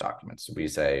any of those documents. We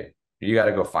say, you got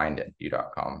to go find it,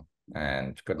 u.com,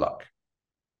 and good luck.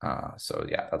 So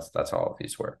yeah, that's how all of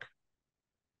these work.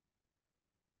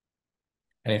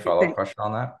 Any follow-up question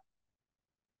on that?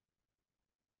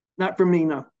 Not for me,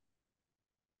 no.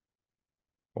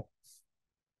 Cool.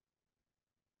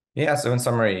 Yeah, so in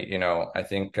summary, I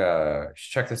think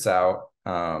check this out.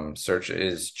 Search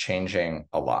is changing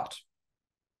a lot.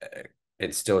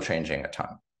 It's still changing a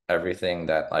ton. Everything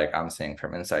that like I'm seeing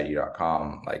from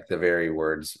inside.u.com, like the very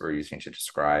words we're using to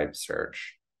describe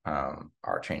search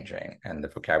are changing, and the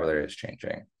vocabulary is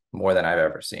changing more than I've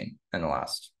ever seen in the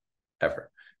last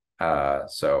ever.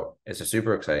 So it's a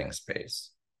super exciting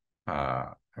space.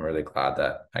 I'm really glad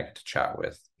that I get to chat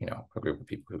with, a group of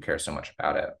people who care so much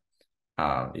about it.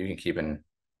 You can keep an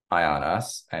eye on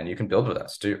us, and you can build with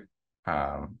us too.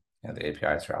 The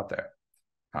APIs are out there.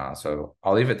 So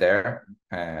I'll leave it there,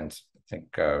 and I think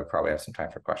we probably have some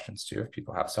time for questions too, if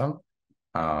people have some.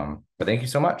 But thank you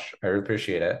so much. I really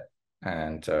appreciate it,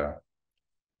 and glad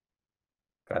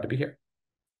to be here.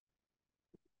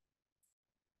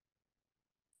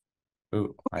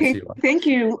 Ooh, Okay, I see one. thank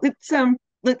you.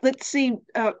 Let's see.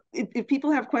 If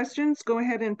people have questions, go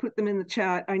ahead and put them in the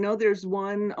chat. I know there's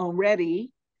one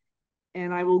already,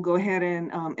 and I will go ahead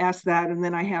and ask that, and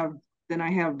then I have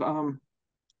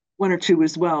one or two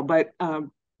as well. But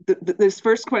this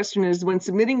first question is: when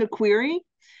submitting a query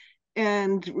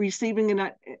and receiving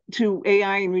to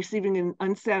AI and receiving an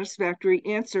unsatisfactory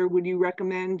answer, would you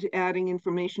recommend adding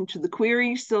information to the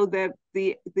query so that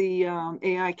the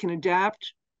AI can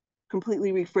adapt,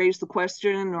 completely rephrase the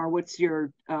question, or what's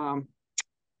your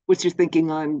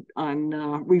thinking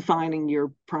on refining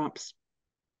your prompts?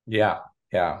 Yeah.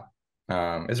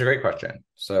 It's a great question.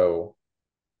 So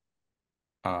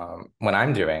when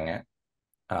I'm doing it,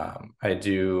 I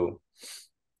do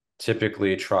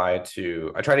typically try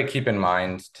to keep in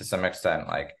mind to some extent,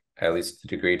 like at least the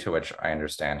degree to which I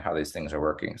understand how these things are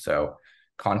working. So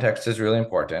context is really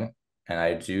important. And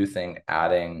I do think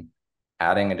adding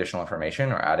additional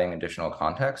information or adding additional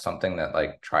context, something that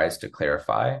like tries to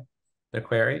clarify the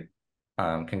query,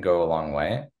 can go a long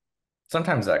way.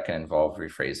 Sometimes that can involve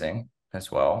rephrasing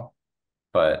as well.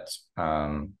 But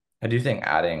I do think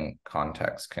adding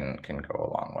context can go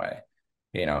a long way,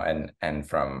 and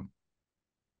from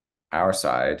our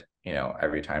side,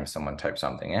 every time someone types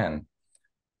something in,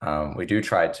 we do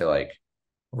try to like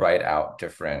write out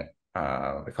different,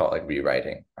 we call it like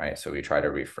rewriting, right? So we try to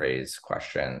rephrase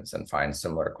questions and find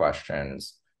similar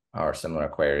questions or similar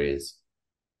queries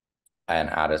and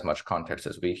add as much context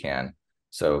as we can.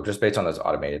 So just based on those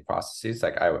automated processes,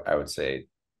 like I would say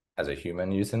as a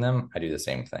human using them, I do the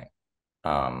same thing.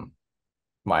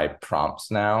 My prompts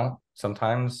now,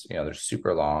 sometimes, they're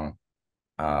super long.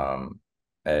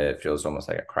 It feels almost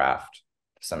like a craft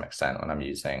to some extent when I'm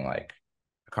using like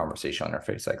a conversational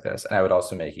interface like this. And I would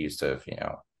also make use of,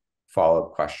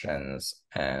 follow-up questions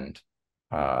and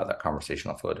that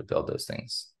conversational flow to build those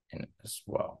things in as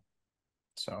well.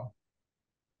 So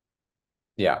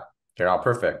yeah, they're not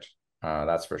perfect,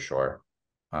 that's for sure.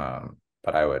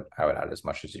 But I would add as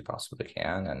much as you possibly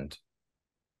can, and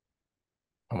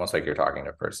almost like you're talking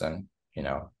to a person,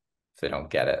 if they don't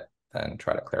get it, then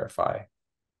try to clarify.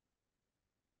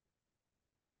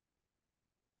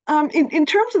 In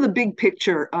terms of the big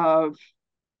picture of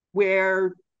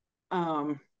where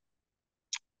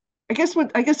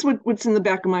what's in the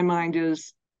back of my mind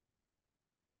is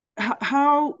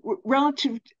how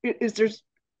relative is there's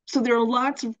so there are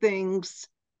lots of things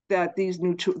that these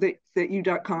new that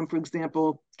U.com, for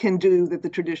example, can do that the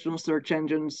traditional search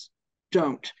engines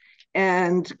don't.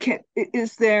 And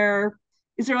is there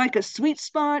like a sweet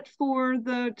spot for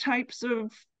the types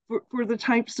of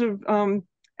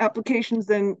applications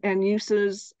and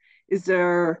uses? Is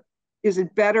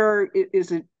it better?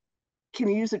 Can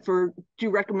you use it for? Do you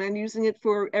recommend using it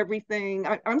for everything?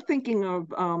 I'm thinking of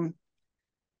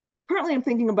partly I'm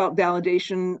thinking about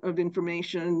validation of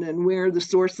information and where the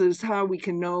sources, how we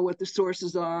can know what the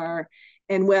sources are,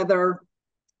 and whether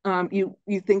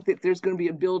you think that there's going to be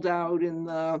a build out in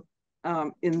the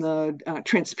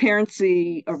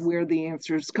transparency of where the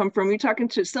answers come from. You're talking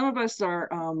to some of us are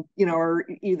are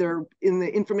either in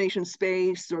the information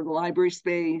space or the library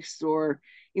space or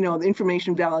the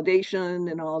information validation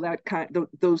and all that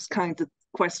those kinds of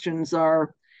questions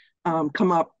are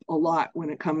come up a lot when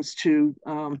it comes to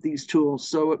these tools.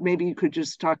 So maybe you could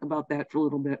just talk about that for a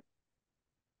little bit.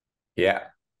 Yeah,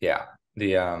 yeah.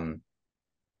 The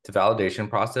validation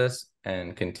process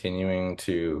and continuing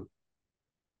to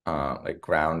like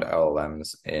ground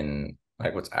LLMs in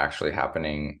like what's actually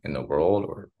happening in the world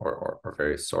or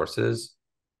various sources,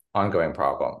 ongoing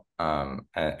problem, and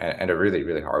a really,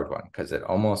 really hard one because it's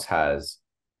almost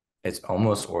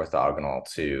orthogonal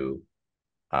to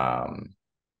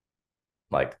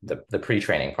like the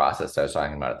pre-training process I was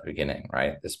talking about at the beginning,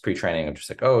 right? This pre-training of just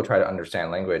like, oh, try to understand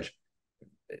language.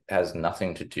 It has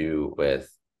nothing to do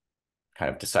with kind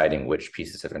of deciding which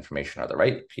pieces of information are the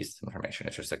right pieces of information.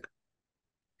 It's just like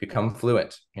become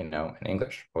fluent, in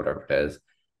English, whatever it is,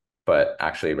 but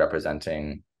actually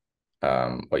representing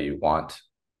what you want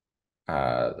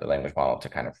the language model to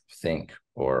kind of think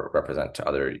or represent to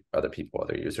other people,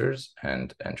 other users,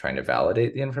 and trying to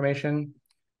validate the information.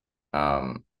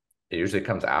 It usually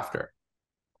comes after.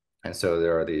 And so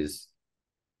there are these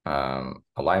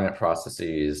alignment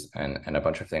processes and a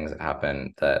bunch of things that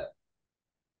happen that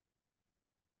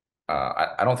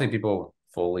I don't think people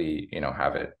fully,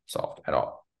 have it solved at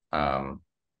all.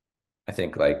 I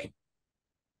think like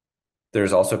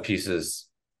there's also pieces,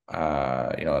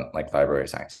 like library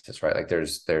sciences, right? Like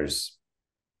there's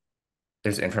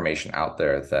information out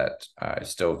there that is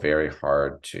still very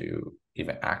hard to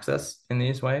even access in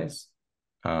these ways,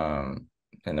 in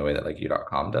the way that like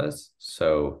U.com does.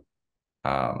 So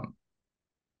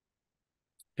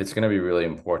it's going to be really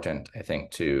important, I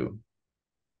think, to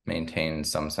maintain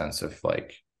some sense of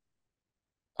like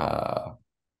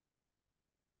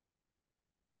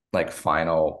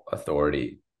final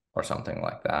authority or something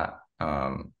like that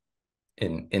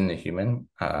in the human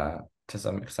to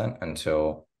some extent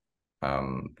until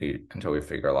we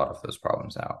figure a lot of those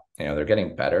problems out. They're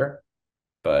getting better,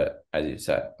 but as you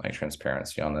said, like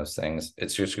transparency on those things,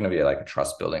 it's just going to be like a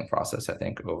trust building process, I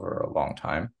think, over a long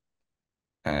time,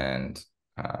 and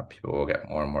people will get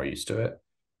more and more used to it.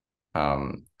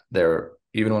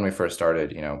 Even when we first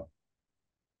started,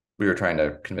 we were trying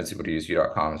to convince people to use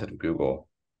U.com instead of Google.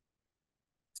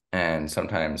 And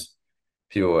sometimes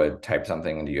people would type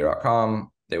something into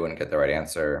U.com, they wouldn't get the right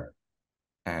answer.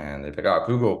 And they'd be like,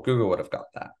 oh, Google would have got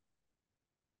that.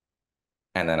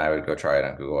 And then I would go try it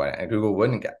on Google, and Google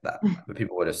wouldn't get that. But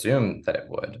people would assume that it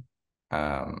would,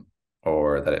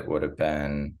 or that it would have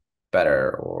been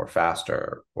better or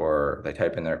faster, or they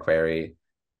type in their query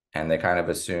and they kind of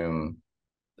assume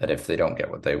that if they don't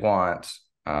get what they want,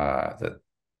 that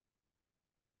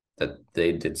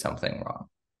they did something wrong.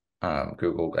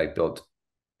 Google like built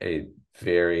a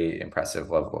very impressive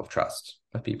level of trust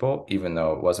with people, even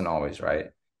though it wasn't always right.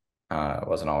 It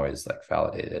wasn't always like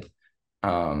validated.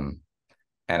 And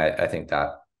I think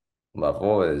that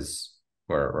level is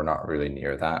we're not really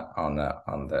near that on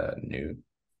the new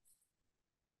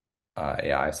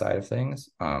AI side of things.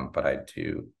 But I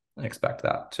do expect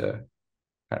that to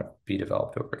kind of be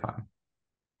developed over time.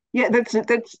 Yeah,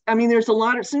 that's I mean, there's a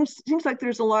lot of seems like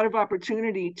there's a lot of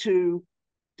opportunity to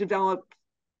develop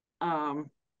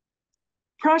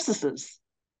processes,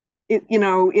 in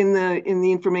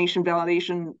the information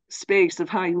validation space of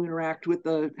how you interact with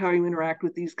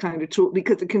these kind of tools,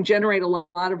 because it can generate a lot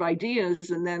of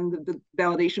ideas, and then the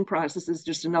validation process is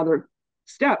just another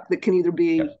step that can either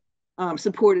be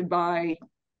supported by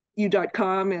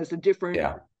U.com as a different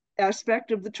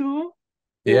aspect of the tool.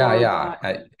 And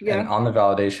on the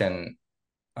validation,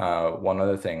 one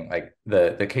other thing, like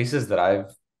the cases that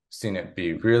I've seen it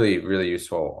be really, really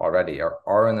useful already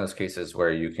are in those cases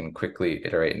where you can quickly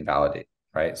iterate and validate,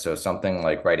 right? So something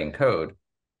like writing code,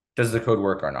 does the code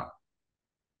work or not?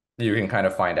 You can kind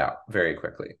of find out very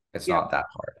quickly. It's not that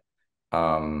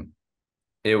hard.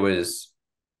 it was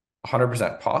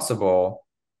 100% possible,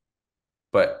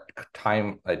 but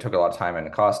it took a lot of time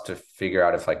and cost to figure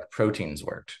out if like proteins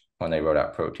worked when they wrote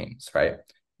out proteins, right?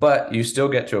 But you still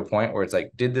get to a point where it's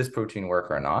like, did this protein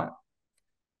work or not?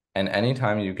 And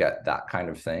anytime you get that kind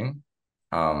of thing,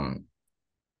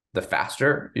 the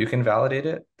faster you can validate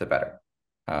it, the better.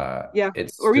 Yeah.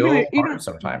 It's Or still even hard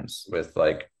sometimes with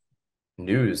like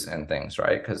news and things,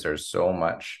 right? Because there's so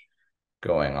much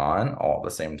going on all at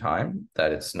the same time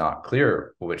that it's not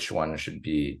clear which one should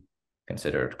be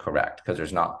considered correct, because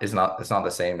it's not the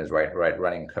same as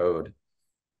running code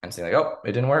and saying like, oh,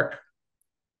 it didn't work.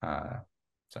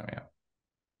 So yeah.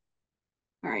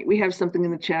 All right, we have something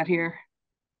in the chat here.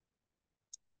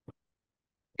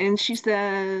 And she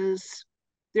says,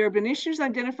 there have been issues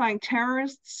identifying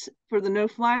terrorists for the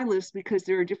no-fly list because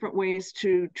there are different ways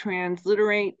to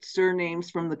transliterate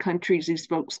surnames from the countries these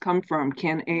folks come from.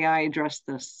 Can AI address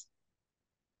this?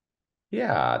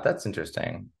 Yeah, that's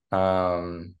interesting. I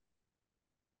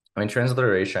mean,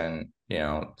 transliteration,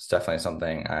 it's definitely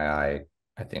something I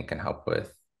think can help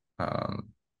with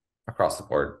across the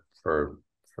board for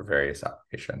various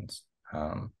applications.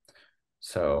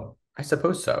 So I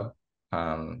suppose so.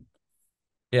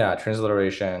 Yeah,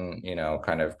 transliteration,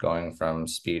 kind of going from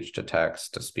speech to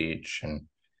text to speech and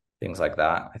things like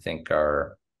that, I think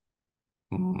are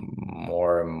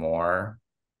more and more,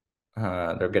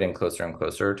 they're getting closer and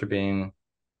closer to being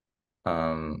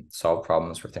solve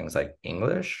problems for things like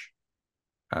English.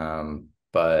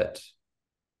 But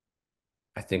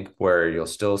I think where you'll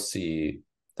still see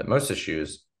the most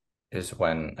issues is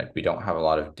when like we don't have a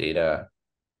lot of data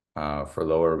for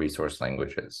lower resource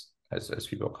languages, as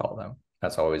people call them.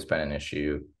 That's always been an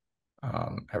issue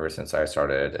ever since I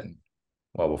started, and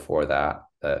well before that.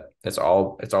 That it's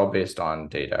all based on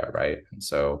data, right? And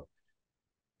so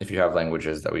if you have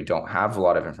languages that we don't have a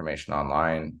lot of information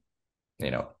online,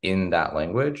 in that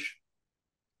language,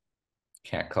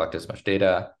 can't collect as much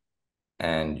data,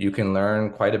 and you can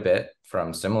learn quite a bit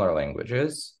from similar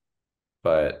languages,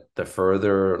 but the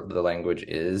further the language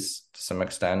is to some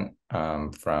extent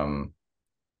from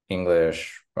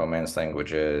English, Romance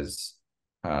languages,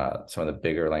 some of the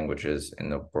bigger languages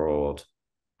in the world,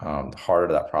 the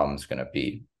harder that problem is going to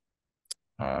be.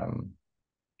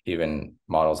 Even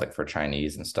models like for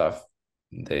Chinese and stuff,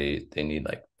 they need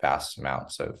like vast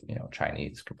amounts of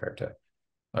Chinese compared to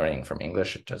learning from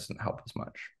English. It doesn't help as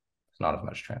much. It's not as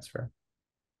much transfer.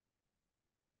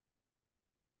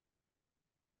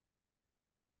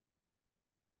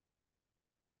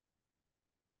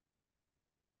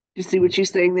 You see what she's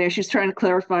saying there? She's trying to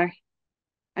clarify.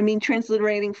 I mean,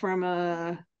 transliterating from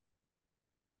a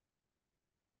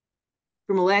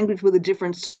language with a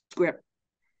different script.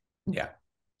 Yeah.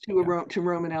 To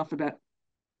Roman alphabet.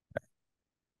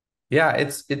 Yeah,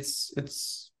 it's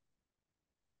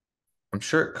I'm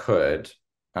sure it could.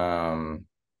 I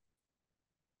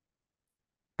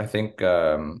think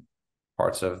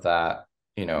parts of that,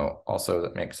 also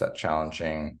that makes that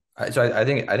challenging. So I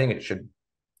think it should,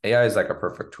 AI is like a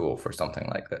perfect tool for something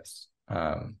like this.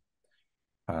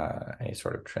 Any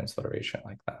sort of transliteration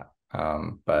like that.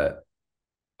 But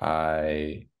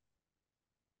I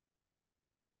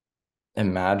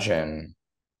imagine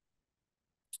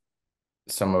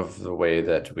some of the way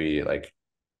that we like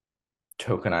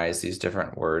tokenize these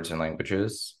different words and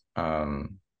languages,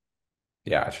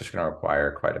 yeah, it's just going to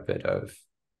require quite a bit of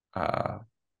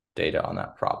data on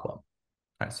that problem,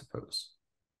 I suppose.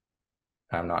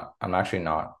 I'm actually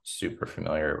not super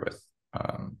familiar with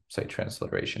say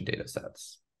transliteration data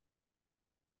sets.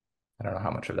 I don't know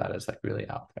how much of that is like really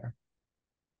out there.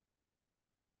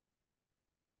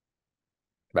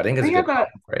 But I think it's a good problem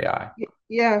for AI.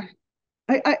 Yeah.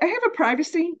 I have a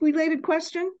privacy related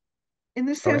question. And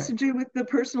this has to do with the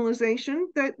personalization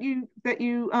that you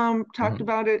talked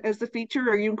about it as the feature.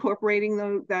 Are you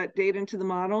incorporating that data into the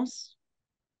models?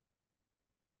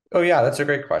 Oh yeah, that's a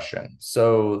great question.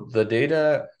 So the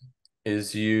data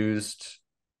is used.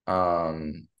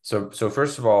 So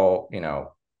first of all,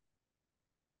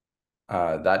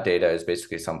 that data is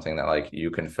basically something that like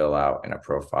you can fill out in a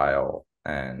profile,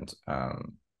 and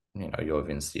you'll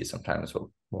even see sometimes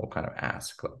we'll kind of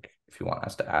ask like if you want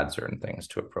us to add certain things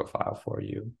to a profile for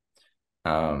you.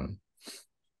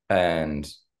 And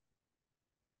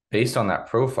based on that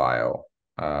profile,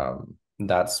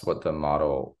 that's what the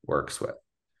model works with.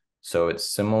 So it's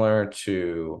similar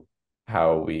to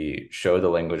how we show the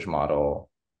language model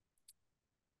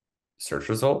search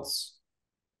results.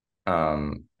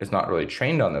 It's not really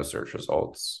trained on those search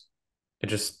results. It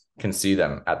just can see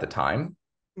them at the time.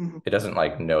 It doesn't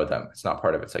like know them. It's not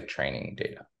part of its like training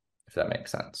data, if that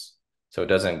makes sense. So it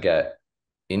doesn't get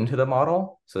into the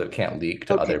model, so it can't leak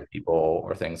to Okay. other people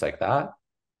or things like that,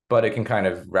 but it can kind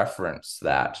of reference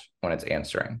that when it's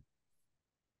answering.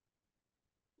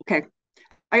 Okay.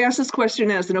 I asked this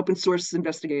question as an open source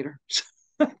investigator.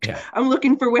 Yeah, I'm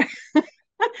looking for ways.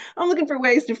 I'm looking for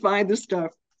ways to find this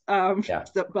stuff. yeah,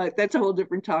 But that's a whole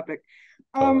different topic.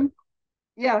 totally. Um,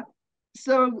 yeah.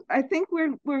 So I think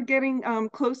we're getting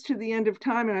close to the end of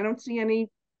time, and I don't see any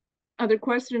other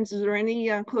questions. Is there any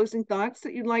closing thoughts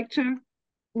that you'd like to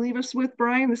leave us with,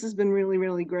 Bryan? This has been really,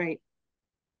 really great.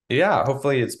 Yeah,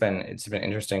 hopefully it's been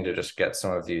interesting to just get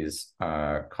some of these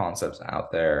concepts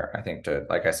out there. I think to,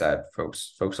 like I said,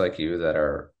 folks like you that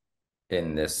are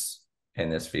in this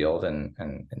field and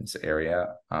in this area,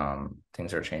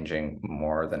 things are changing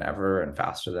more than ever and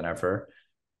faster than ever,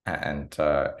 and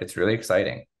it's really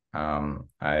exciting. I'm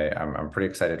pretty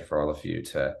excited for all of you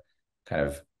to kind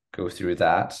of go through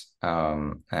that,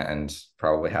 and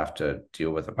probably have to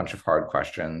deal with a bunch of hard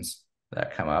questions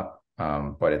that come up.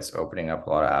 But it's opening up a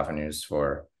lot of avenues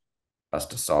for us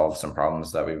to solve some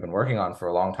problems that we've been working on for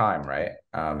a long time, right?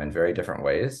 In very different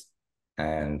ways,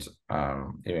 and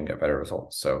even get better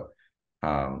results. So,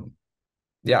 um,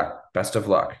 yeah, best of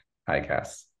luck, I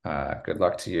guess. Good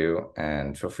luck to you,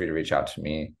 and feel free to reach out to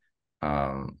me,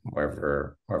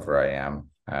 wherever I am,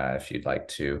 if you'd like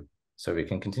to, so we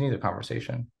can continue the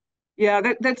conversation. Yeah,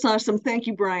 that's awesome. Thank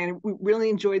you, Bryan. We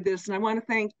really enjoyed this, and I want to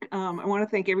thank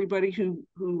everybody who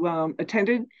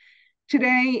attended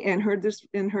today and heard this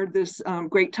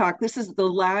great talk. This is the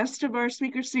last of our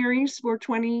speaker series for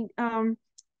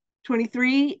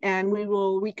 2023, and we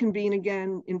will reconvene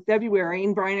again in February.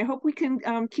 And Bryan, I hope we can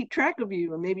keep track of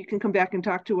you, and maybe you can come back and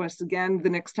talk to us again the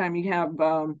next time you have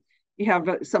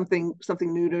something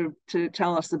new to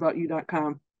tell us about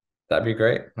u.com. That'd be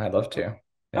great. I'd love to.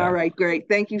 All Yeah. right, great.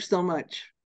 Thank you so much.